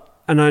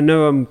 and I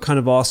know I'm kind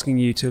of asking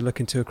you to look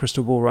into a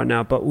crystal ball right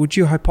now, but would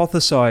you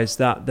hypothesize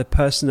that the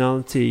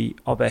personality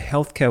of a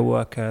healthcare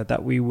worker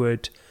that we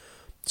would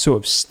sort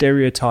of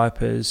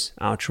stereotype as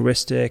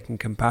altruistic and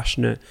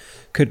compassionate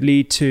could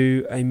lead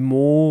to a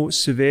more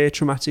severe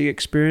traumatic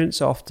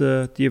experience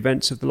after the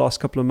events of the last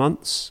couple of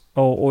months?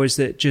 Or is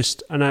it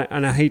just, and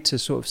I hate to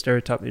sort of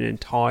stereotype an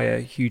entire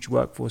huge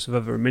workforce of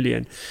over 1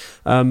 million,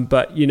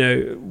 but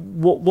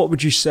what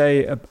would you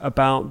say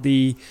about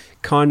the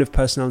kind of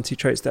personality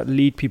traits that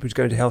lead people to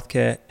go into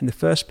healthcare in the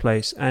first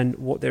place, and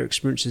what their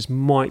experiences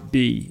might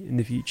be in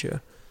the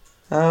future?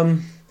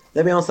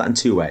 Let me answer that in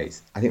two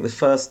ways. I think the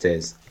first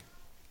is,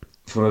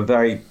 from a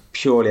very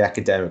purely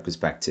academic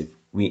perspective,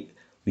 we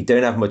we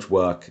don't have much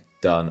work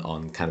done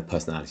on kind of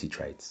personality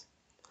traits.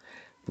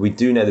 We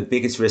do know the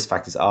biggest risk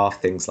factors are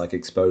things like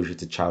exposure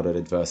to childhood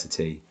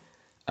adversity,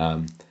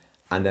 and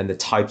then the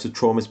types of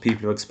traumas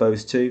people are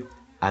exposed to,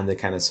 and the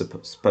kind of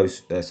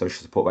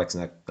social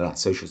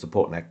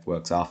support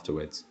networks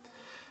afterwards.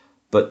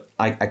 But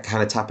I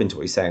kind of tap into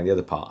what you're saying, the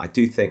other part. I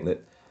do think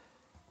that,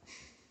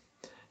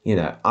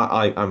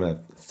 I'm a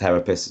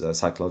therapist,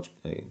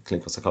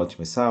 clinical psychologist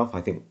myself.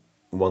 I think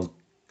one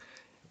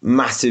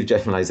massive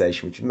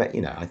generalization, which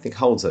I think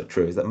holds up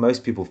true, is that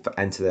most people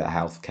enter the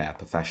healthcare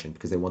profession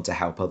because they want to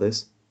help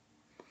others.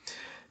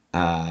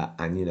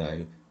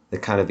 The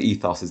kind of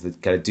ethos is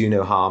that kind of do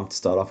no harm to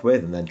start off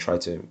with, and then try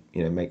to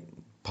make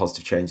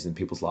positive changes in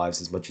people's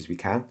lives as much as we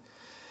can.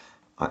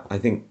 I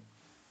think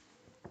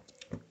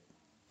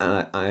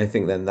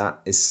then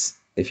that is,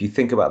 if you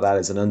think about that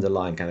as an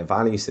underlying kind of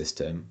value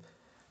system,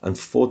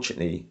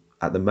 unfortunately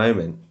at the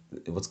moment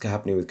what's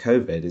happening with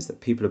COVID is that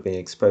people are being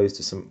exposed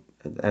to some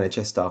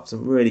NHS staff,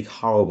 some really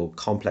horrible,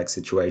 complex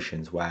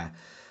situations where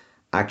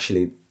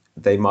actually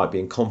they might be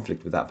in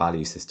conflict with that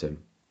value system,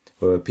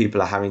 where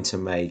people are having to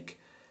make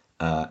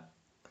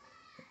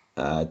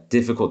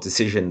difficult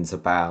decisions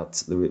about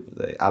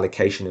the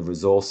allocation of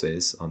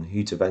resources on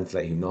who to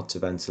ventilate, who not to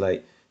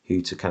ventilate,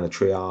 who to kind of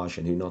triage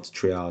and who not to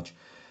triage,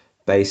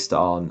 based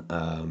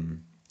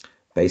on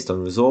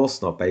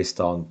resource, not based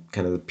on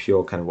kind of the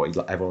pure kind of what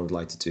everyone would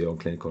like to do on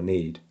clinical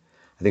need.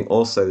 I think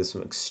also there's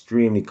some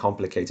extremely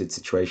complicated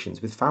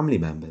situations with family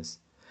members.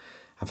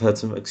 I've heard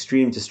some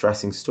extreme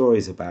distressing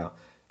stories about,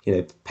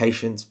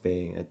 patients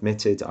being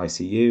admitted to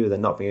ICU, they're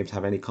not being able to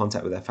have any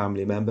contact with their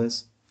family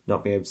members,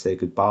 not being able to say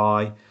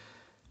goodbye,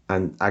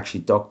 and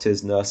actually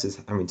doctors, nurses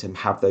having to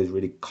have those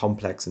really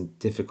complex and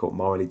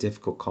morally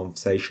difficult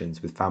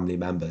conversations with family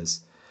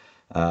members,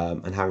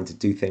 and having to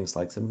do things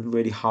like some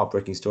really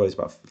heartbreaking stories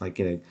about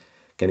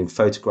getting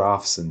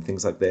photographs and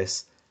things like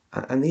this.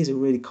 And these are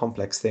really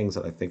complex things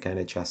that I think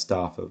NHS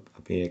staff are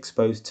being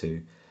exposed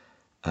to.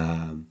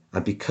 And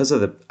because of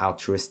the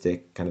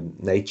altruistic kind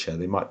of nature,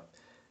 they might,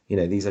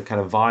 these are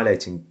kind of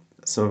violating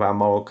some of our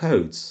moral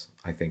codes,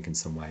 I think, in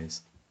some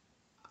ways.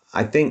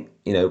 I think,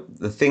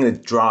 the thing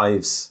that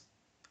drives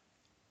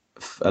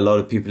a lot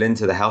of people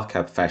into the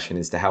healthcare profession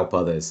is to help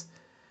others.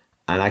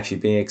 And actually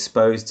being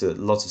exposed to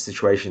lots of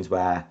situations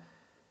where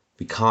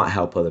we can't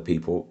help other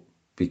people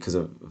because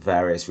of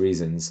various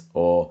reasons,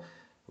 or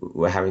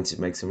we're having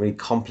to make some really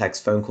complex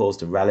phone calls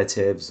to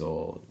relatives,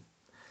 or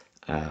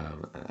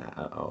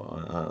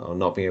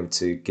not being able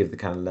to give the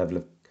kind of level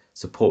of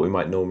support we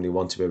might normally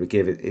want to be able to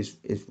give, is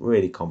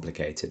really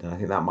complicated. And I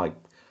think that might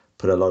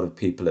put a lot of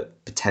people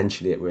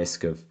potentially at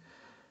risk of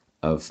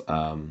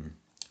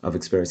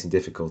experiencing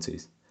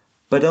difficulties.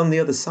 But on the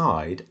other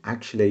side,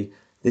 actually,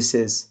 this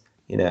is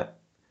a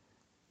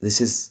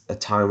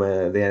time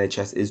where the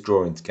NHS is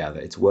drawing together.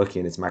 It's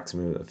working in its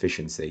maximum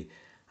efficiency.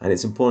 And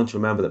it's important to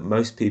remember that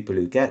most people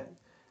who get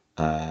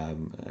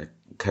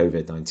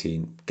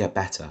COVID-19 get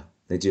better.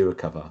 They do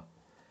recover,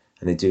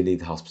 and they do leave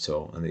the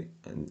hospital. And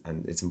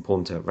it's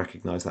important to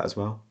recognise that as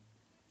well.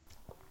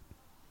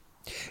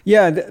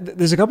 Yeah,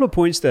 there's a couple of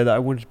points there that I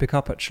wanted to pick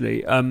up,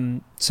 actually.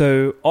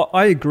 So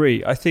I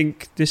agree. I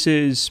think this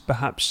is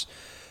perhaps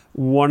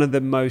one of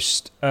the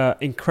most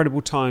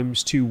incredible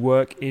times to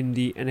work in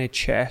the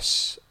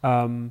NHS,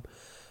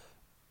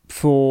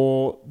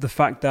 for the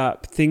fact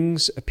that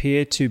things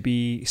appear to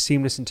be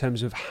seamless in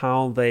terms of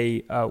how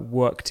they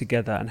work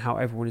together and how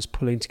everyone is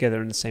pulling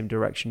together in the same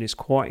direction. Is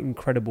quite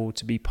incredible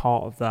to be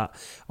part of that,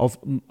 of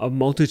a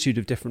multitude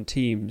of different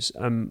teams.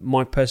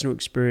 My personal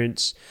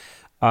experience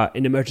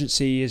in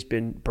emergency has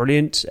been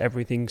brilliant.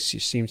 Everything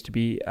seems to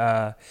be,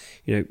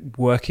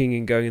 working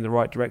and going in the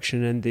right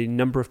direction. And the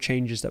number of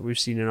changes that we've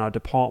seen in our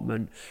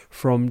department,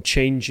 from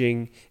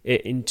changing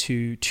it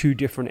into two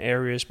different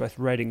areas, both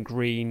red and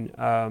green,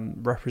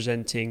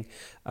 representing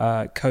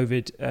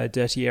COVID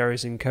dirty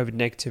areas and COVID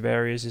negative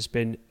areas, has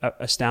been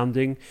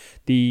astounding.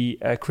 The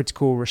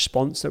critical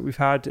response that we've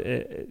had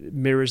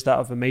mirrors that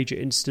of a major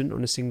incident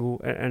on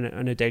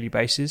a daily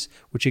basis,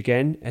 which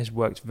again has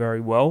worked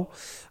very well.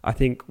 I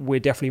think we're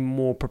definitely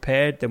more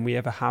prepared than we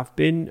ever have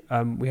been.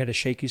 We had a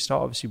shaky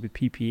start, obviously, with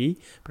PPE,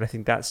 but I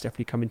think that's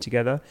definitely coming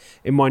together.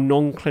 In my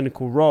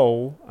non-clinical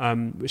role,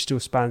 which still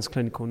spans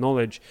clinical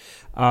knowledge,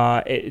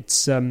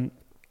 I'm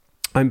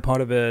part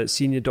of a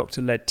senior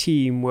doctor-led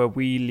team where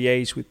we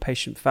liaise with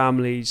patient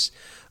families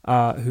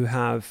who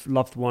have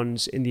loved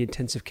ones in the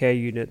intensive care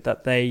unit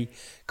that they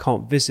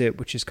can't visit,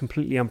 which is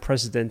completely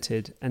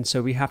unprecedented. And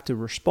so we have to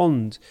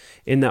respond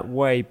in that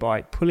way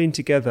by pulling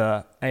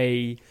together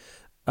a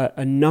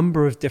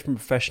number of different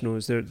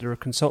professionals. There are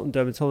consultant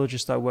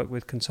dermatologists I work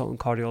with, consultant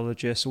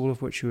cardiologists, all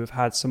of which who have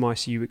had some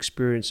ICU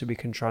experience, so we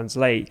can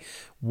translate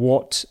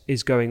what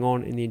is going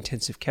on in the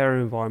intensive care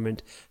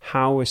environment,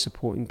 how we're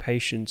supporting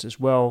patients, as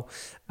well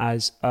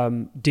as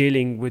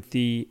dealing with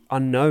the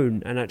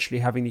unknown and actually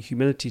having the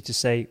humility to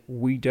say,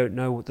 we don't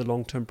know what the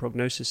long-term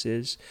prognosis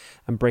is,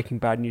 and breaking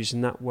bad news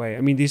in that way.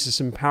 I mean, these are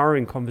some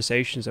empowering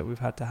conversations that we've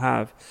had to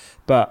have,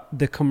 but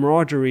the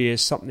camaraderie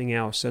is something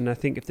else. And I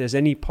think if there's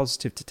any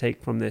positive to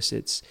take from this.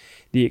 It's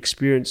the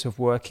experience of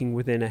working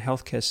within a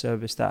healthcare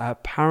service that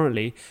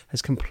apparently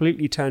has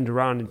completely turned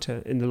around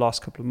in the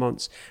last couple of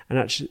months, and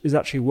is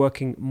actually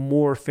working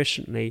more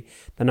efficiently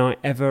than I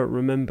ever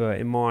remember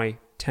in my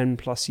 10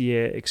 plus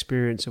year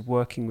experience of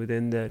working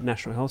within the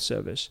National Health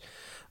Service.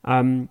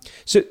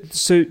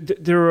 So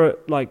there are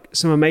like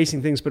some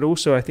amazing things, but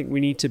also I think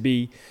we need to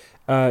be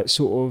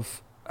sort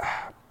of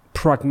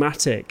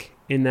pragmatic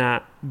in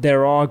that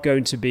there are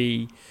going to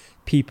be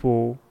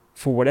people,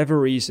 for whatever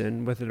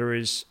reason, whether there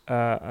is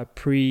a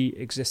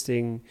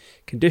pre-existing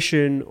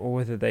condition or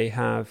whether they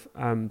have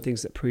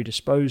things that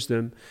predispose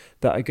them,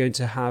 that are going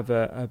to have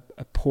a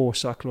poor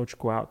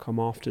psychological outcome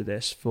after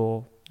this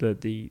for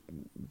the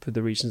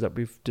reasons that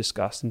we've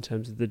discussed in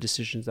terms of the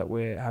decisions that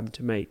we're having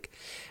to make.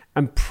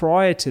 And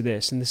prior to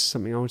this, and this is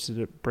something I wanted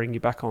to bring you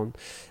back on,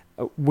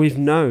 we've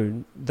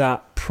known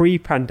that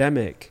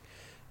pre-pandemic,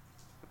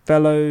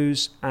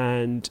 fellows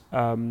and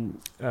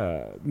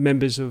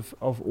members of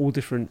all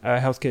different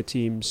healthcare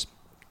teams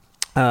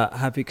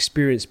have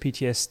experienced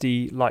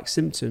PTSD-like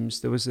symptoms.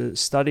 There was a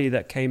study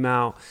that came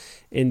out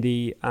in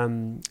the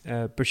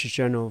British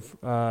Journal of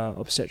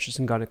Obstetrics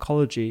and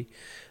Gynecology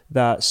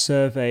that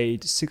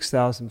surveyed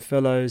 6,000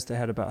 fellows. They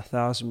had about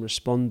 1,000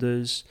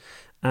 responders,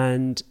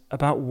 and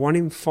about 1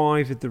 in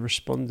 5 of the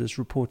responders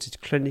reported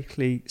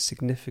clinically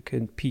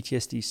significant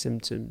PTSD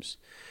symptoms.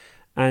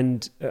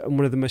 And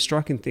one of the most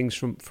striking things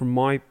from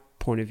my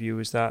point of view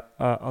is that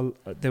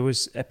there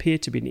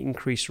appeared to be an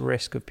increased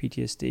risk of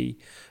PTSD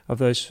of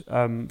those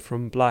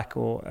from Black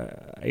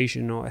or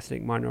Asian or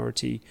ethnic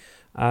minority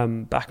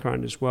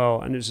background as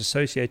well, and it was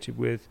associated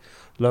with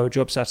lower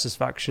job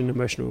satisfaction,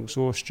 emotional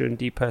exhaustion,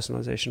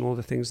 depersonalization, all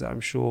the things that I'm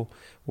sure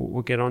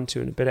we'll get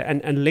onto in a bit,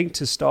 and linked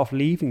to staff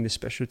leaving the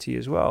specialty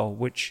as well,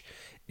 which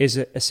is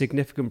a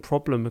significant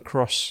problem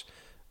across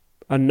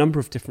a number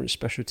of different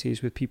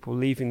specialties, with people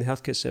leaving the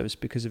healthcare service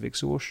because of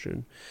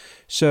exhaustion.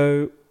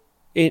 So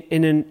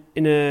in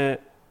a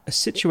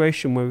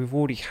situation where we've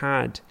already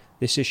had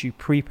this issue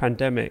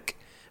pre-pandemic,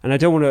 and I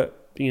don't want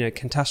to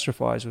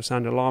catastrophize or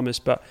sound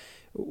alarmist, but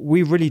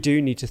we really do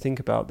need to think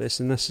about this,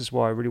 and this is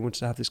why I really wanted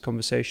to have this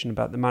conversation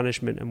about the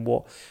management and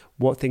what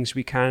things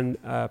we can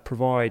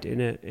provide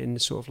in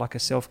sort of like a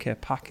self-care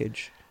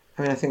package.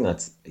 I mean, I think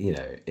that's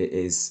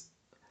it's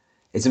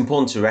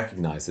important to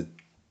recognise that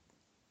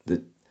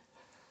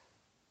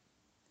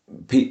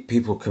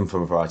people come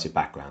from a variety of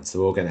backgrounds.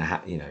 They're all going to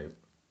have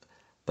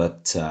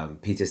but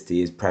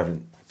PTSD is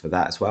prevalent for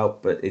that as well.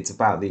 But it's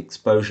about the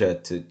exposure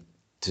to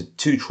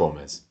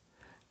traumas,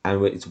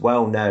 and it's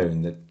well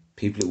known that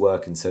people who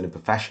work in certain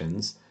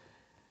professions,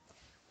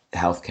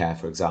 healthcare,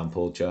 for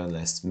example,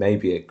 journalists, may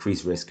be at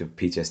increased risk of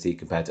PTSD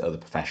compared to other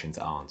professions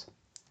that aren't.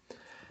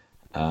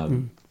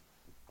 I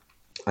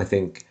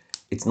think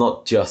it's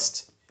not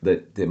just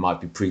that there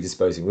might be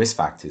predisposing risk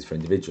factors for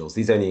individuals.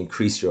 These only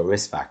increase your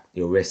risk,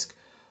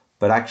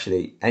 but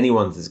actually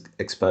anyone that's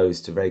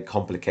exposed to very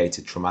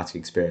complicated traumatic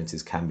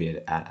experiences can be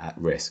at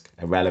risk,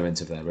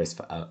 irrelevant of their risk,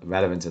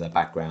 relevant to their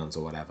backgrounds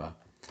or whatever.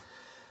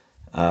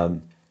 I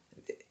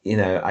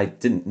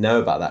didn't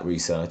know about that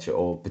research,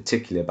 or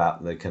particularly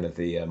about the kind of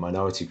the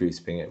minority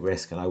groups being at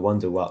risk. And I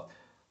wonder what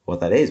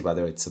that is,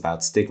 whether it's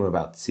about stigma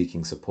about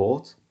seeking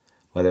support,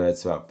 whether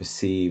it's about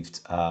perceived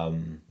other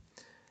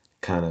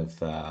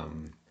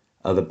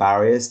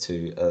barriers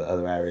to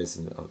other areas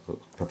of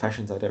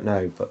professions. I don't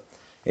know, but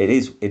it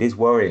is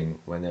worrying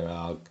when there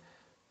are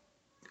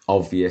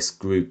obvious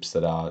groups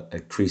that are at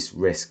increased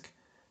risk.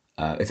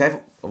 If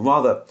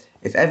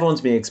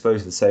everyone's being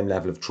exposed to the same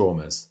level of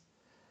traumas,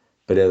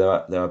 but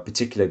there are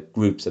particular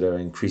groups that are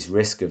at increased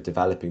risk of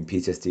developing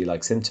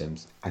PTSD-like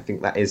symptoms, I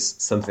think that is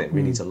something that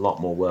really needs a lot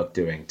more work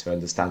doing to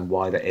understand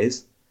why that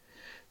is.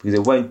 Because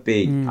it won't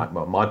be,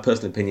 my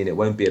personal opinion, it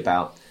won't be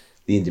about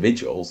the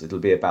individuals. It'll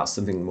be about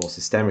something more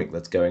systemic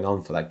that's going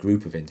on for that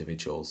group of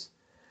individuals.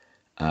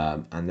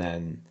 And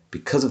then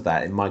because of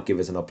that, it might give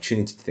us an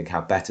opportunity to think how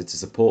better to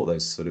support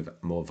those sort of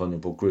more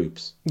vulnerable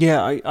groups.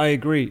 Yeah, I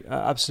agree.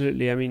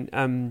 Absolutely. I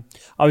mean,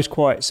 I was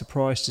quite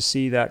surprised to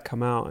see that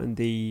come out in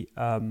the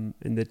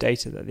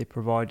data that they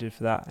provided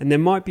for that. And there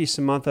might be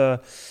some other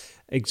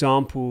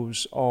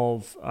examples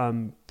of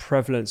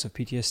prevalence of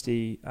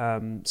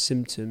PTSD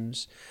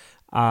symptoms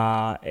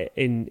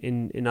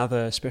in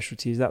other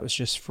specialties. That was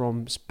just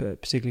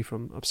particularly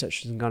from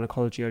obstetrics and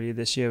gynecology earlier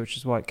this year, which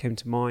is why it came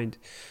to mind.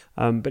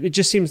 But it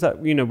just seems that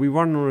we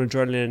run on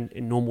adrenaline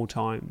in normal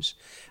times,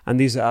 and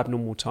these are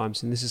abnormal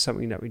times, and this is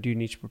something that we do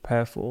need to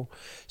prepare for.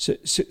 So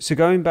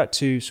going back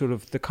to sort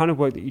of the kind of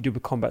work that you do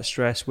with combat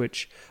stress,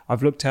 which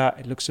I've looked at,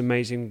 it looks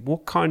amazing.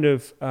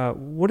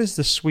 What is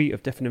the suite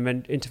of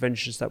different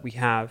interventions that we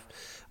have,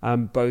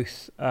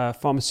 both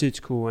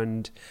pharmaceutical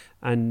and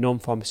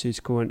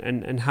non-pharmaceutical,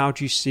 and how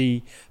do you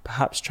see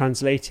perhaps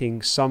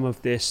translating some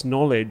of this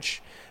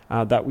knowledge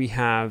that we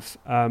have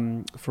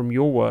from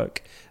your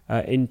work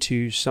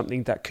into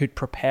something that could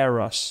prepare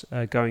us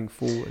going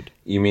forward?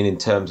 You mean in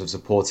terms of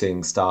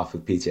supporting staff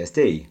with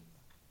PTSD?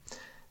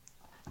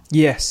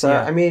 Yes. So,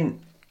 yeah. I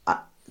mean,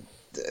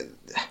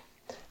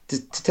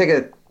 to take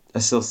a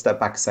sort of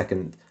step back a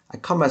second,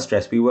 at Combat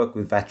Stress, we work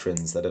with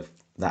veterans that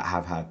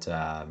have had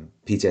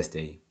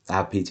PTSD, that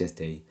have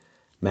PTSD,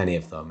 many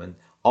of them, and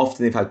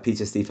often they've had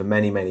PTSD for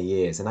many, many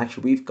years. And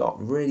actually,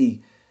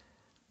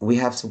 we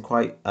have some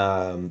quite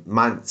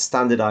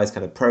standardized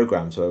kind of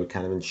programs where we're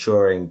kind of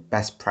ensuring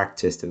best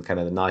practice and kind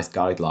of the nice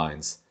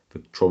guidelines for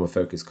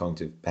trauma-focused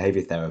cognitive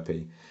behavior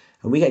therapy,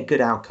 and we get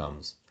good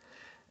outcomes.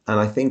 And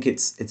I think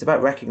it's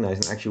about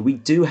recognizing actually we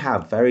do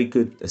have very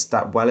good,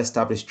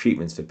 well-established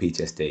treatments for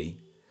PTSD,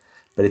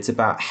 but it's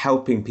about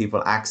helping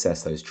people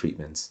access those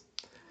treatments.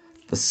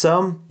 For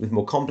some with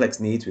more complex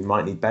needs, we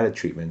might need better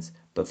treatments,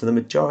 but for the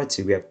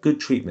majority, we have good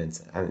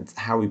treatments, and it's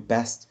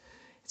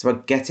it's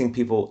about getting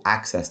people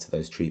access to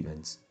those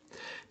treatments.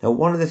 Now,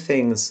 one of the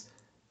things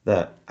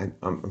that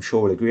I'm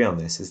sure we'll agree on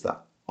this is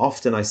that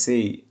often I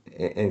see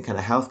in kind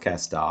of healthcare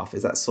staff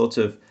is that sort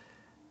of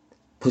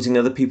putting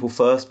other people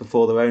first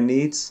before their own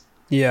needs.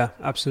 Yeah,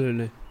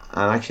 absolutely.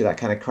 And actually that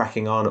kind of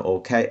cracking on at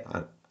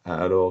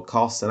all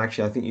costs. And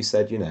actually, I think you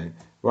said,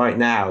 right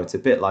now it's a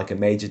bit like a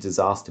major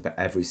disaster, but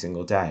every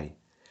single day.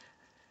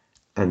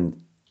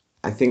 And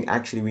I think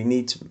actually we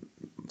need to,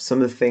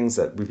 some of the things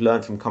that we've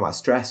learned from Combat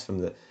Stress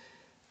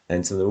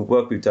and some of the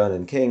work we've done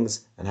in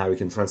King's and how we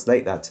can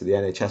translate that to the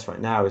NHS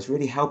right now is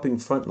really helping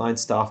frontline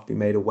staff be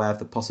made aware of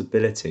the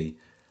possibility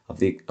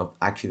of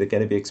actually they're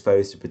going to be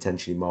exposed to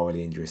potentially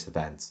morally injurious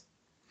events.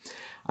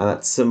 And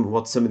that's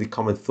what some of the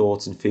common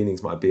thoughts and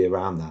feelings might be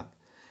around that.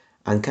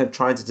 And kind of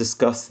trying to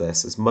discuss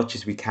this as much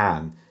as we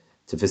can,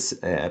 to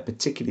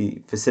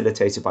particularly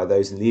facilitated by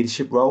those in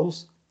leadership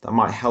roles, that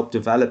might help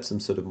develop some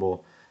sort of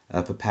more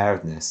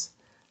preparedness,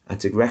 and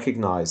to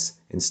recognise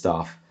in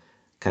staff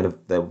kind of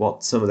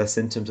what some of their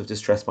symptoms of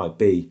distress might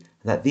be,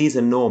 and that these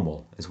are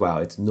normal as well.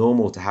 It's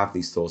normal to have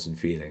these thoughts and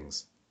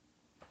feelings.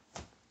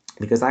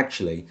 Because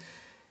actually,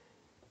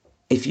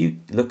 if you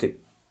look at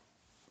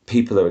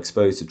people who are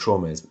exposed to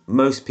traumas,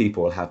 most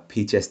people will have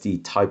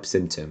PTSD type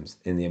symptoms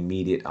in the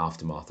immediate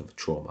aftermath of a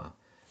trauma.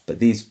 But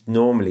these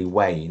normally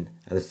wane,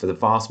 and for the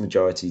vast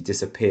majority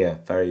disappear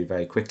very,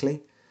 very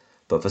quickly.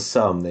 But for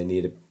some, they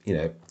need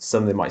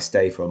some they might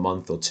stay for a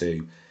month or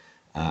two,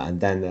 and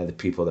then they're the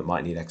people that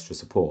might need extra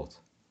support.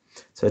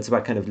 So it's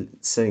about kind of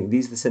saying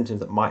these are the symptoms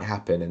that might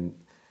happen,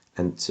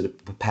 and sort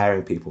of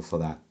preparing people for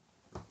that.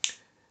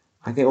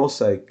 I think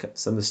also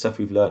some of the stuff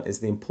we've learned is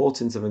the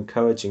importance of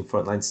encouraging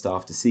frontline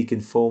staff to seek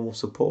informal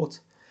support,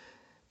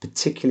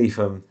 particularly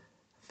from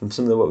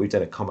some of the work we've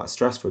done at Combat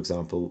Stress, for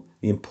example,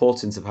 the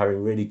importance of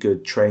having really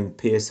good trained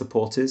peer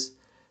supporters,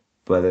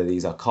 whether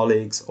these are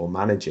colleagues or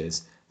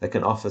managers, that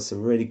can offer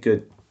some really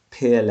good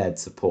peer-led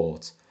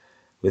support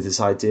with this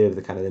idea of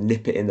the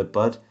nip it in the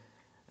bud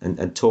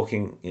and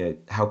talking,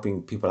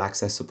 helping people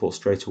access support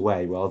straight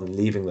away rather than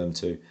leaving them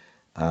to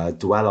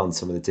dwell on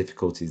some of the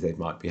difficulties they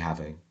might be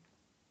having.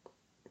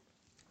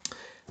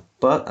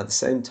 But at the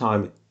same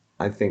time,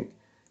 I think,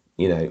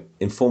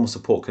 informal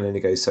support can only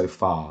go so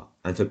far.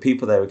 And for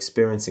people that are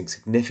experiencing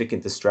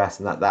significant distress,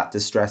 and that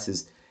distress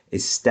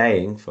is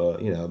staying for,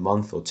 a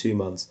month or 2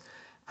 months,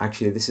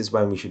 actually, this is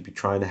when we should be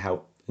trying to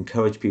help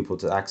encourage people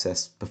to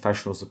access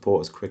professional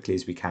support as quickly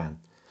as we can.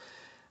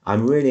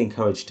 I'm really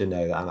encouraged to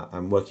know that, and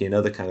I'm working in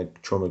other kind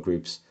of trauma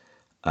groups.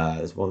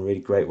 There's one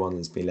really great one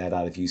that's been led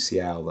out of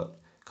UCL that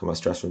Combat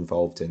Stress are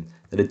involved in,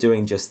 that are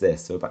doing just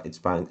this. So it's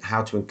about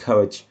how to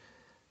encourage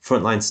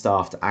frontline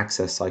staff to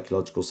access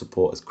psychological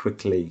support as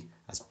quickly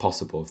as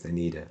possible if they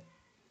need it.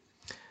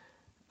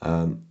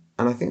 And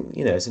I think,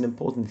 it's an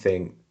important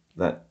thing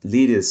that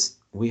leaders,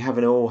 we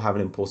all have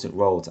an important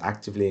role to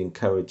actively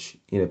encourage,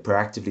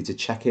 proactively to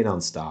check in on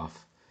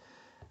staff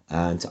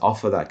and to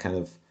offer that kind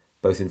of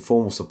both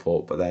informal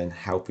support, but then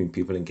helping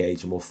people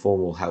engage in more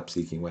formal help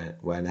seeking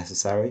where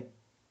necessary.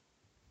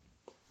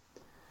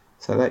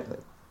 So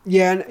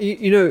yeah, and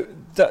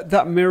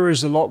that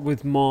mirrors a lot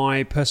with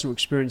my personal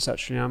experience.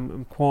 Actually,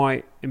 I'm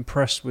quite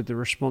impressed with the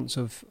response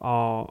of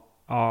our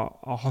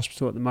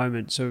hospital at the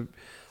moment. So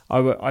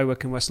I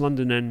work in West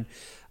London, and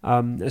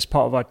as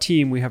part of our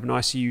team, we have an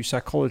ICU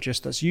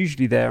psychologist that's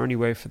usually there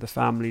anyway for the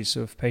families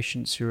of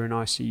patients who are in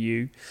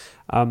ICU.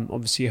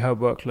 Obviously, her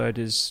workload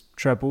has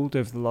trebled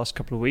over the last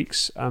couple of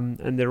weeks,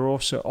 and they're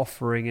also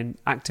offering and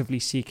actively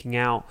seeking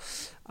out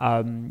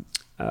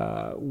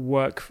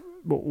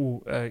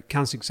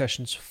counselling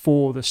sessions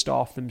for the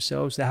staff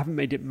themselves. They haven't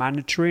made it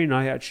mandatory, and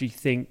I actually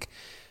think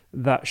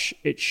that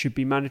it should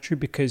be mandatory,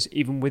 because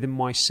even within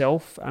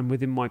myself and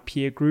within my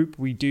peer group,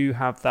 we do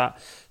have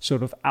that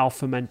sort of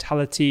alpha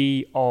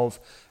mentality of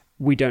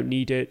we don't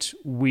need it,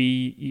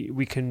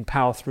 we can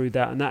power through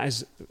that, and that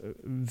is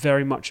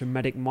very much a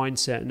medic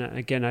mindset. And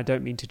again, I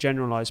don't mean to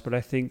generalize, but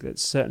I think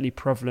that's certainly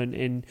prevalent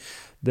in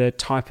the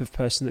type of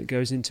person that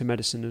goes into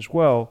medicine as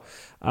well.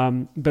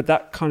 But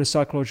that kind of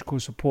psychological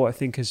support, I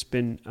think, has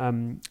been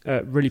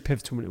really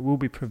pivotal, and it will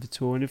be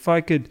pivotal. And if I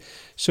could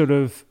sort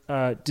of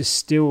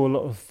distill a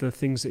lot of the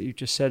things that you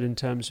just said in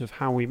terms of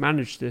how we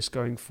manage this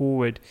going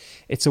forward,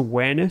 it's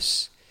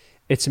awareness,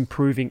 it's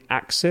improving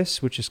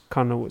access, which is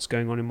kind of what's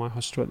going on in my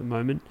hospital at the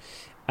moment.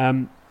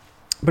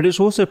 But it's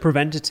also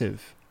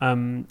preventative.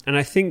 And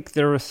I think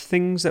there are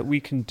things that we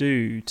can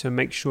do to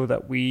make sure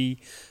that we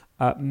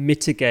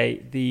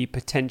mitigate the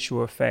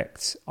potential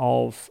effects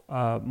of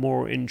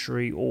moral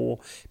injury or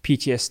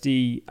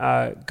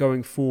PTSD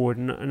going forward.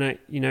 And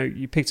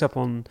you picked up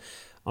on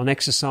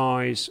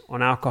exercise,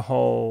 on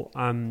alcohol,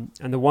 and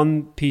the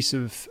one piece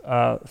of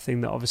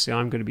thing that obviously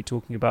I'm going to be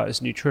talking about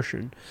is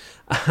nutrition,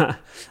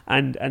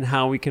 and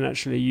how we can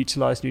actually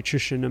utilize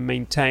nutrition and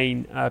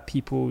maintain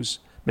people's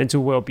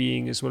mental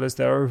well-being as well as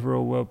their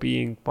overall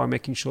well-being by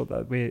making sure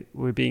that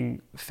we're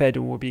being fed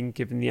and we're being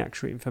given the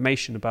accurate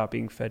information about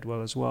being fed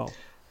well as well.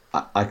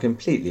 I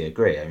completely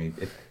agree. I mean,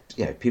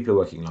 if people are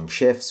working long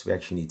shifts, we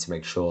actually need to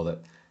make sure that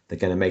they're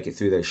going to make it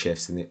through those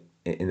shifts in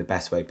the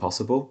best way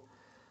possible.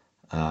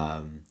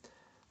 I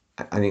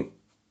think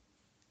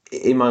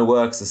in my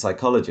work as a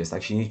psychologist,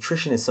 actually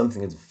nutrition is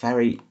something that's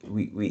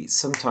we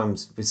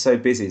sometimes, we're so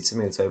busy, it's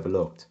something that's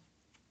overlooked,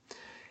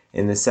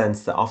 in the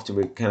sense that often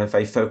we kind of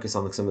very focus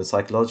on some of the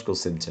psychological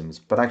symptoms,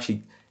 but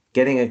actually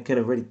getting a kind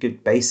of really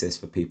good basis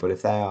for people,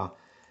 if they are,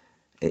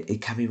 it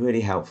can be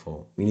really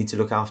helpful. We need to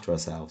look after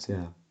ourselves.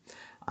 Yeah.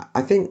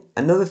 I think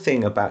another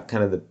thing about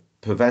kind of the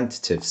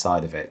preventative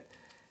side of it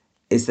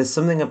is there's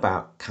something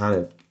about kind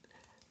of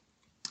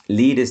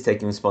leaders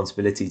taking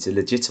responsibility to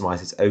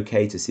legitimize it's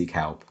okay to seek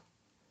help.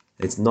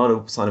 It's not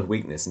a sign of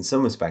weakness. In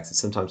some respects, it's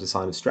sometimes a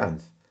sign of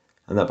strength,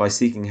 and that by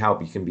seeking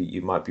help,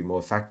 you might be more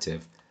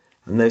effective.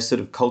 And those sort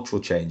of cultural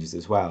changes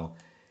as well.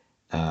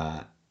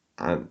 And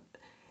I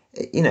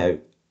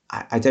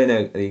don't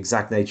know the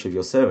exact nature of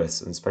your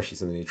service, and especially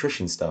some of the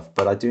nutrition stuff,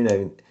 but I do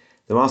know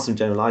there are some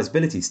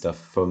generalizability stuff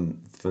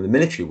from the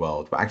military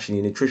world, but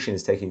actually nutrition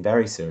is taken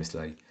very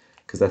seriously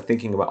because they're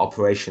thinking about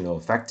operational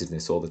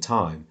effectiveness all the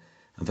time.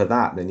 And for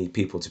that, they need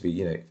people to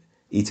be,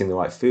 eating the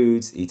right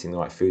foods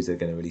that are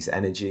going to release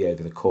energy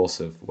over the course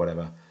of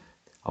whatever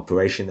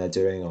operation they're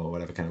doing or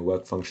whatever kind of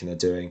work function they're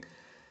doing.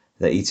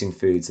 They're eating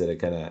foods that are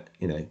going to,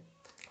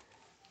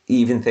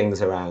 even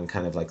things around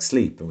kind of like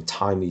sleep and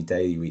timely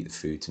day you eat the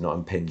food to not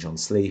impinge on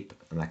sleep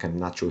and that kind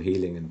of natural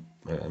healing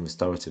and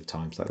restorative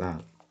times like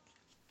that.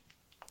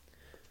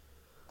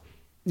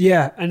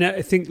 Yeah, and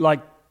I think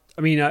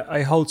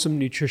I hold some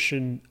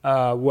nutrition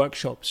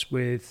workshops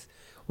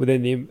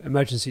within the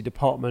emergency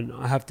department.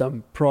 I have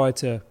done prior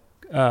to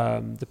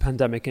the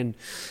pandemic, and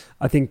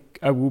I think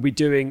I will be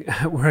doing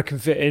where I can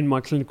fit in my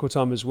clinical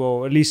time as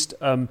well, at least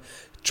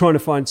trying to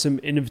find some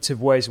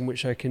innovative ways in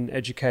which I can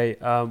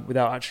educate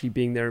without actually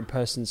being there in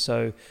person.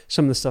 So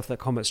some of the stuff that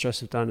Combat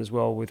Stress have done as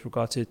well with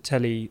regard to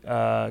tele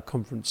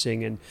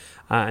conferencing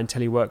and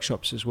tele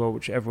workshops as well,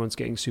 which everyone's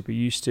getting super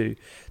used to.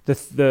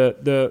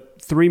 The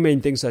three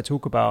main things I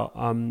talk about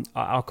are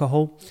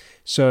alcohol.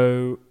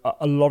 So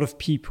a lot of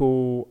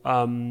people,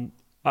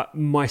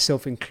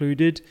 myself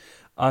included,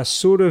 are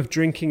sort of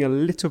drinking a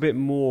little bit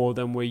more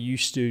than we're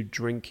used to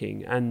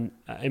drinking. And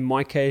in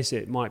my case,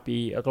 it might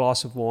be a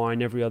glass of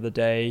wine every other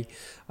day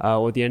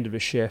or at the end of a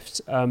shift.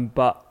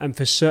 And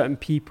for certain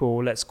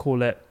people, let's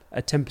call it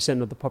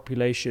 10% of the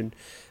population,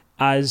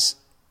 as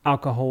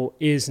alcohol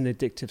is an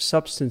addictive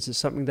substance, it's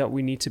something that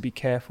we need to be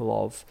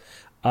careful of.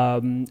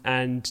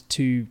 And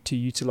to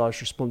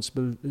utilize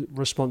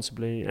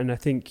responsibly. And I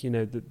think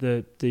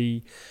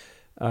the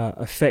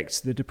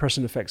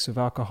depressant effects of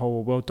alcohol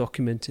are well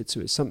documented. So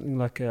it's something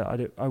like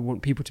I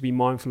want people to be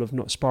mindful of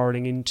not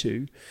spiraling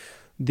into.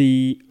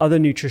 The other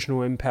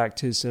nutritional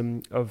impact is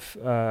of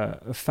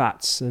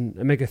fats, and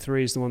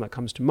omega-3 is the one that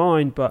comes to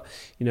mind. But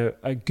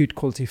a good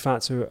quality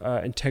fats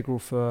are integral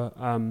for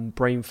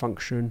brain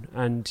function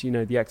and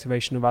the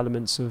activation of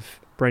elements of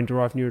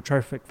brain-derived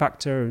neurotrophic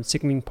factor and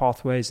signaling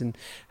pathways, and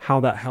how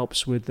that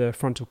helps with the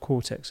frontal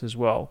cortex as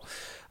well,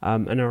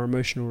 and our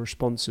emotional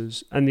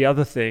responses. And the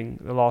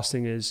last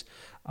thing is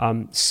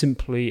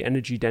simply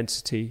energy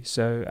density.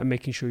 So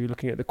making sure you're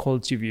looking at the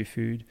quality of your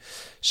food.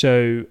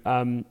 So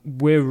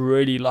we're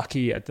really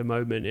lucky at the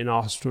moment in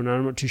our hospital, and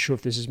I'm not too sure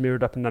if this is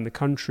mirrored up and down the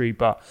country,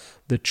 but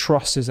the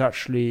trust is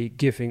actually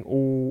giving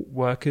all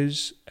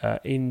workers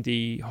in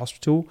the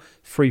hospital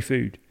free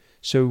food.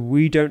 So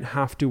we don't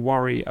have to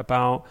worry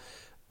about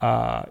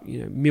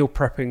meal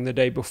prepping the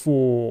day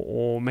before,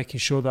 or making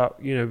sure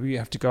that we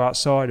have to go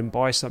outside and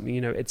buy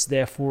something. It's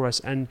there for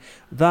us, and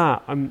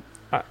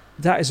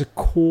that is a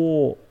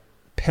core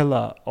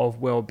pillar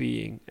of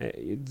well-being.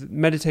 The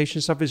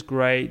meditation stuff is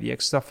great, the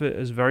X stuff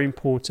is very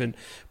important,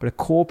 but a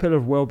core pillar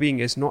of well-being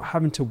is not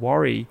having to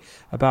worry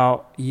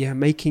about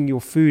making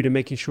your food and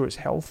making sure it's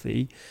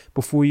healthy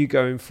before you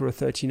go in for a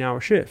 13-hour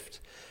shift.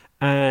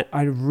 And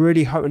I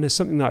really hope, and it's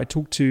something that I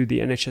talked to the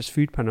NHS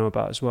food panel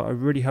about as well, I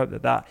really hope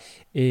that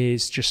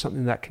is just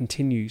something that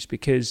continues,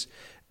 because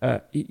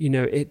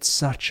it's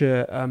such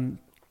a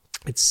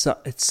it's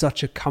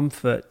such a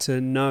comfort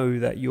to know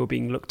that you're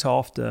being looked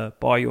after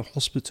by your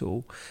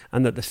hospital,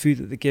 and that the food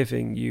that they're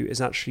giving you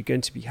is actually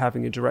going to be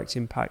having a direct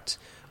impact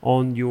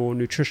on your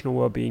nutritional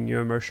well-being,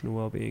 your emotional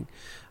well-being.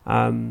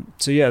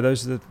 So yeah,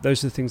 those are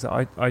the things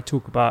that I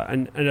talk about,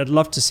 and I'd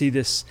love to see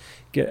this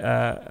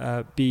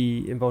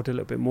be involved a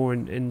little bit more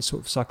in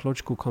sort of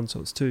psychological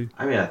consults too.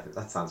 I mean,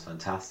 that sounds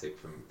fantastic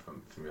from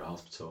your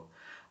hospital.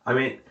 I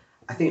mean,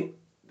 I think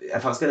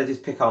if I was going to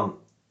just pick on,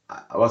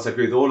 I also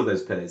agree with all of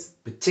those pillars,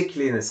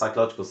 particularly in the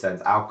psychological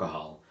sense,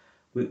 alcohol.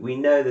 We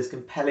know there's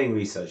compelling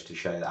research to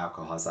show that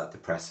alcohol has that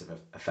depressive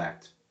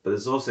effect, but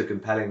there's also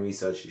compelling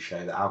research to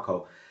show that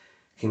alcohol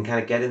can kind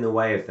of get in the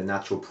way of the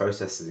natural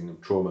processing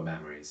of trauma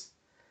memories,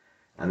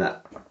 and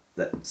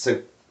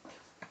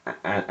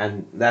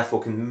and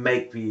therefore can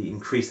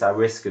increase our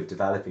risk of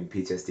developing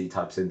PTSD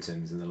type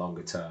symptoms in the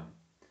longer term.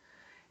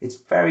 It's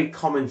very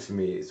common for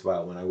me as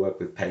well when I work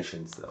with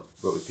patients,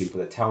 work with people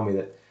that tell me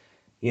that,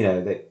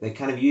 they're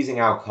kind of using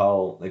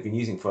alcohol, they've been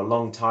using it for a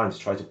long time to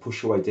try to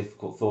push away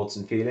difficult thoughts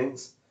and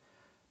feelings.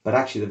 But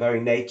actually the very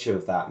nature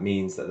of that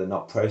means that they're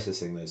not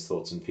processing those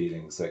thoughts and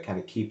feelings. So it kind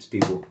of keeps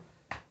people,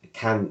 it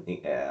can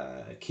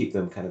keep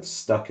them kind of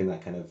stuck in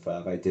that kind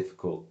of very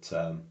difficult,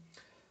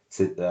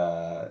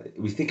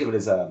 we think of it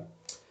as a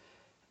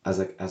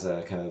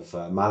kind of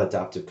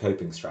maladaptive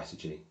coping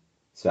strategy.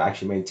 So it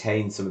actually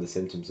maintains some of the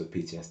symptoms of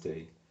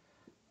PTSD.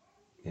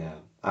 Yeah,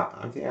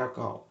 I think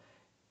alcohol,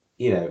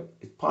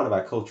 it's part of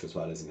our culture as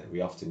well, isn't it?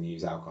 We often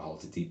use alcohol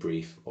to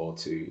debrief or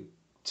to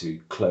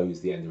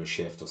close the end of a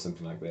shift or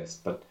something like this.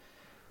 But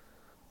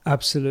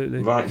absolutely,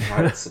 right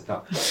now,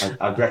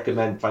 I'd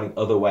recommend finding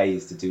other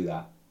ways to do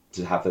that,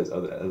 to have those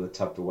other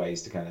type of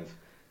ways to kind of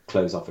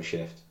close off a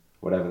shift,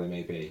 whatever they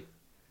may be.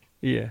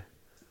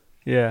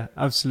 Yeah,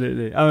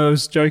 absolutely. I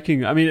was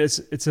joking. I mean, it's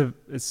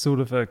sort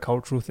of a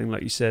cultural thing,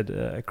 like you said,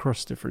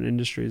 across different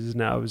industries, isn't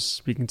it? I was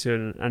speaking to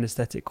an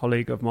anesthetic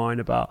colleague of mine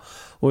about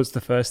what's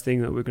the first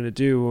thing that we're going to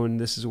do when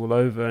this is all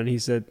over, and he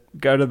said,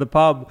 "Go to the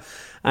pub,"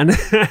 and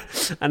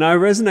and I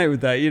resonate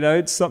with that.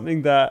 It's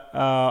something that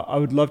I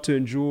would love to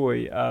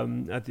enjoy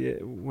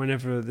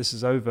whenever this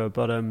is over,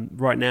 but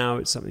right now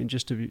it's something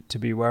just to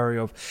be wary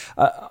of.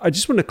 I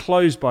just want to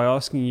close by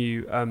asking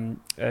you,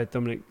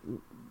 Dominic,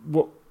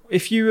 what.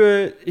 If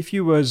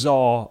you were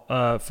czar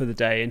for the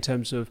day in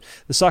terms of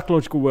the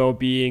psychological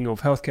well-being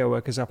of healthcare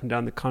workers up and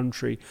down the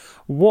country,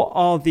 what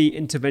are the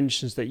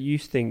interventions that you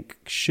think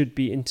should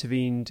be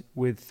intervened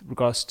with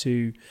regards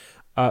to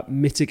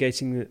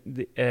mitigating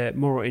the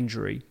moral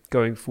injury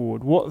going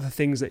forward? What are the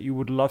things that you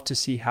would love to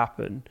see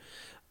happen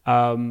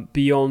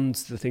beyond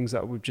the things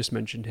that we've just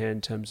mentioned here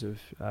in terms of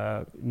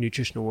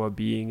nutritional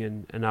well-being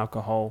and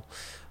alcohol?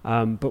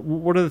 But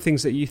what are the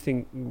things that you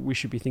think we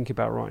should be thinking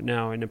about right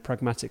now in a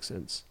pragmatic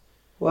sense?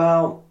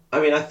 Well, I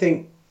mean, I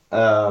think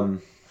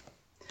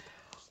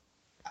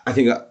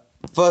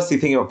firstly,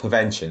 thinking about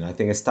prevention, I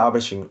think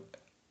establishing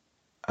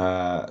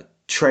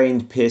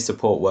trained peer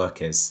support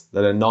workers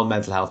that are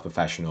non-mental health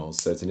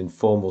professionals, so it's an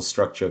informal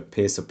structure of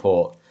peer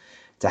support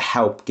to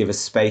help give a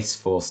space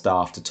for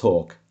staff to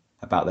talk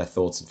about their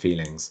thoughts and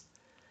feelings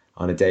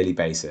on a daily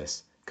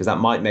basis, because that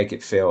might make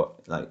it feel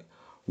like,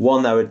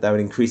 one, that would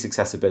increase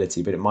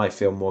accessibility, but it might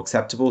feel more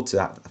acceptable to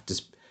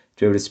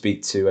be able to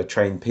speak to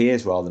trained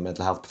peers rather than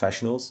mental health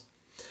professionals.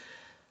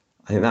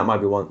 I think that might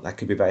be one that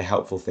could be a very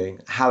helpful thing.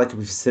 How that could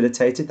be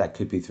facilitated, that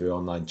could be through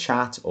online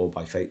chat or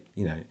by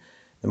there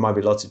might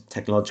be lots of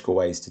technological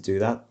ways to do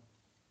that.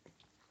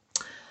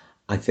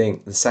 I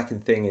think the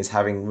second thing is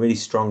having really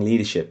strong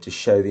leadership to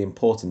show the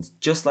importance,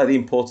 just like the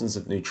importance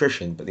of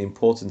nutrition, but the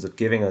importance of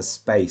giving us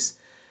space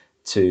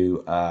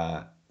to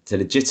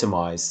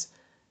legitimize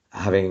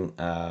having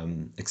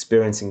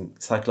experiencing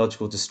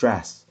psychological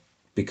distress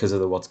because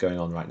of what's going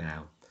on right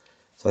now.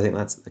 So I think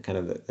that's the kind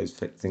of those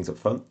things up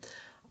front.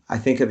 I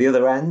think at the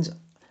other end,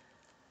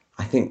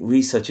 I think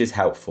research is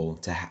helpful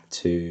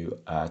to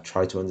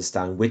try to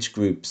understand which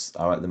groups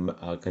are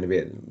going to be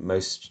at the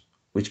most,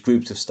 which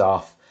groups of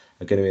staff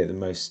are going to be at the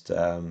most,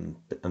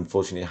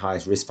 unfortunately,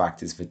 highest risk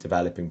factors for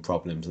developing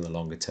problems in the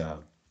longer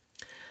term.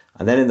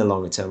 And then in the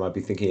longer term, I'd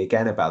be thinking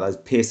again about those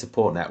peer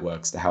support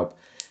networks to help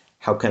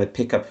kind of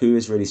pick up who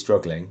is really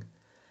struggling,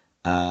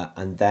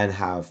 and then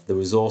have the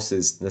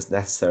resources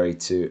necessary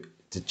to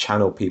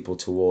channel people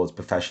towards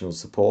professional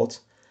support,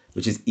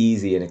 which is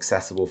easy and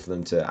accessible for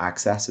them to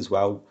access as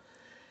well.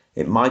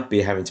 It might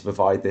be having to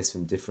provide this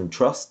from different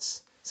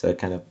trusts, so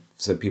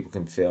people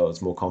can feel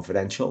it's more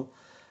confidential,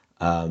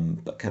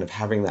 but kind of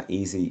having that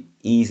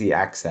easy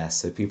access,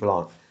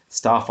 so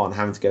staff aren't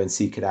having to go and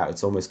seek it out.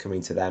 It's almost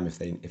coming to them if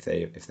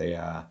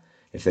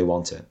they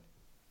want it.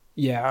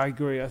 Yeah, I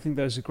agree. I think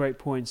those are great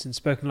points, and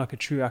spoken like a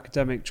true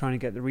academic, trying to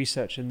get the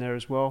research in there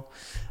as well.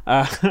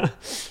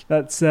 That's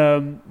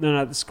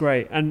that's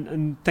great,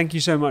 and thank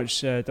you so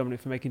much, Dominic,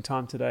 for making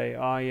time today.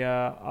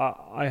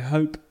 I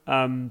hope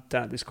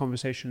that this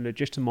conversation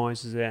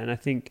legitimizes it, and I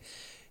think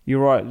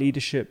you're right.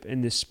 Leadership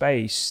in this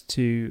space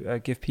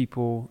to give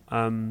people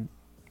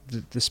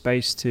the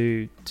space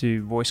to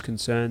voice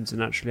concerns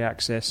and actually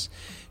access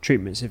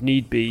treatments if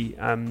need be,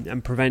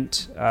 and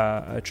prevent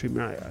a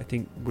treatment, I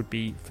think would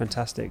be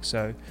fantastic.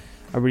 So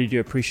I really do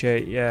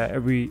appreciate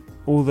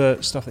all the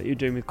stuff that you're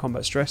doing with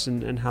combat stress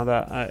and how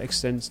that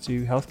extends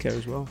to healthcare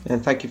as well.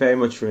 And thank you very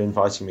much for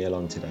inviting me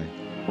along today.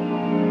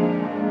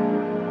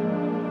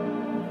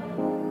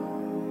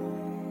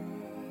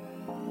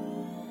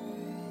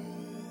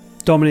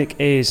 Dominic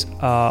is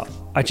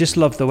I just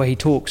love the way he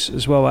talks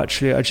as well,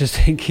 actually. I just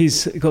think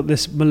he's got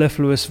this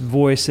mellifluous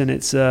voice, and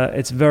it's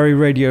very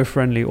radio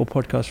friendly, or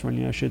podcast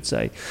friendly, I should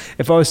say.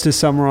 If I was to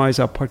summarize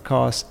our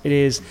podcast, it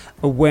is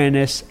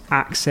awareness,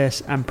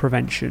 access, and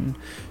prevention.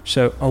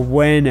 So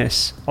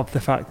awareness of the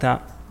fact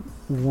that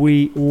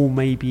we all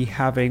may be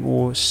having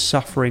or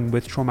suffering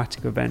with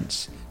traumatic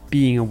events,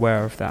 being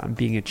aware of that and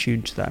being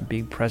attuned to that and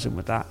being present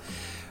with that.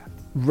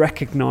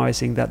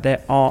 Recognizing that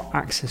there are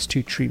access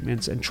to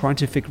treatments and trying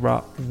to figure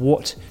out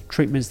what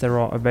treatments there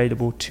are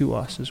available to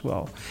us as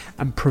well,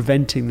 and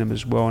preventing them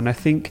as well. And I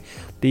think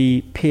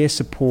the peer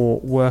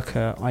support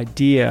worker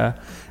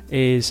idea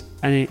is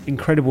an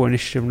incredible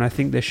initiative, and I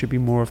think there should be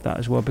more of that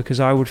as well, because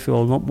I would feel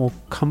a lot more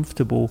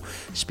comfortable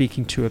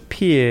speaking to a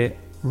peer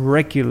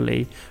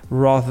regularly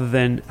rather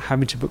than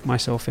having to book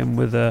myself in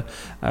with a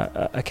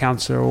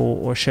counsellor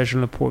or schedule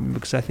an appointment,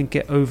 because I think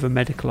it over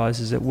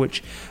medicalizes it,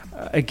 which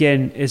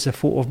again is a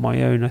fault of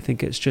my own. I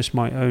think it's just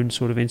my own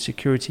sort of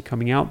insecurity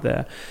coming out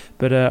there,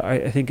 but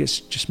I think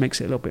it just makes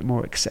it a little bit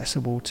more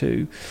accessible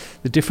too.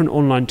 The different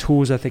online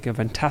tools I think are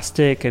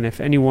fantastic, and if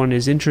anyone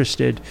is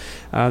interested,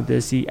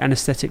 there's the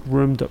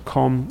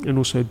anestheticroom.com and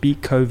also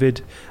Beat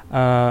COVID,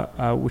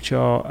 which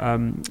are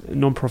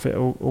non-profit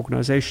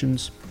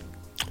organizations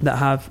that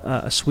have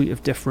a suite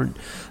of different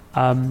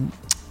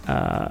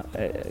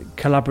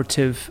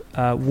collaborative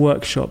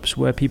workshops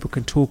where people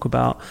can talk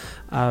about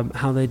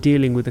how they're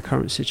dealing with the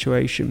current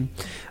situation.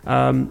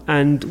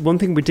 And one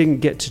thing we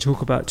didn't get to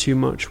talk about too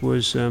much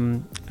was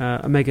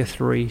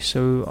omega-3.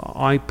 So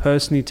I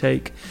personally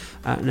take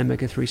an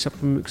omega-3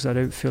 supplement because I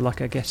don't feel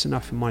like I get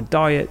enough in my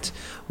diet.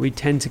 We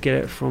tend to get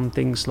it from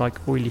things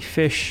like oily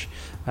fish,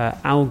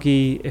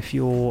 algae if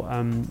you're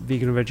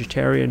vegan or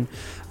vegetarian,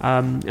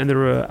 and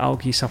there are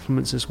algae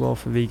supplements as well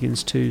for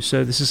vegans too.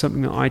 So this is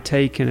something that I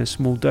take in a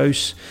small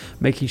dose,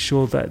 making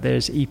sure that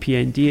there's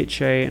EPA and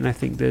DHA, and I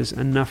think there's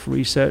enough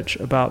research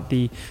about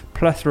the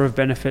plethora of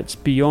benefits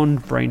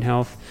beyond brain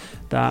health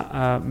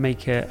that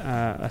make it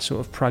a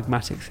sort of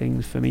pragmatic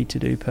thing for me to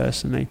do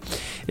personally.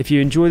 If you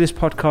enjoy this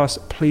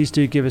podcast, please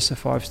do give us a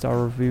 5-star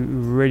review. We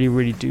really,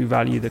 really do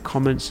value the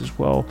comments as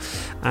well.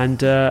 And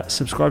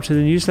subscribe to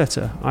the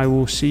newsletter. I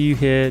will see you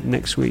here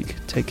next week.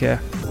 Take care.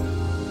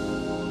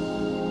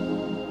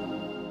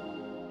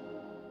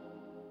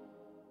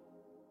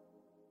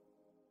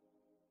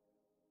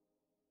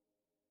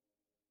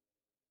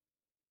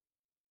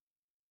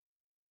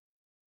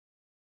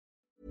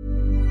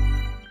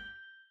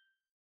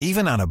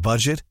 Even on a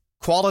budget,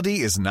 quality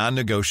is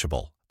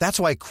non-negotiable. That's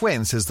why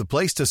Quince is the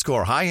place to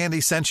score high-end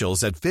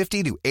essentials at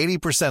 50 to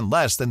 80%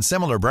 less than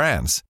similar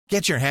brands.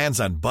 Get your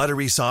hands on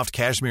buttery soft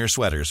cashmere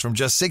sweaters from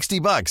just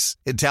 $60,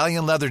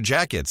 Italian leather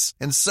jackets,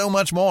 and so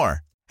much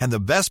more. And the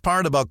best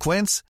part about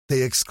Quince,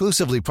 they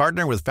exclusively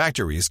partner with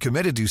factories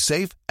committed to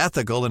safe,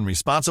 ethical, and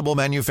responsible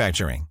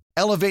manufacturing.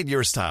 Elevate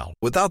your style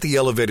without the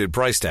elevated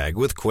price tag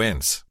with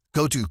Quince.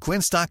 Go to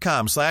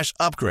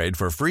quince.com/upgrade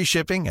for free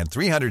shipping and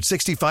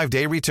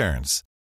 365-day returns.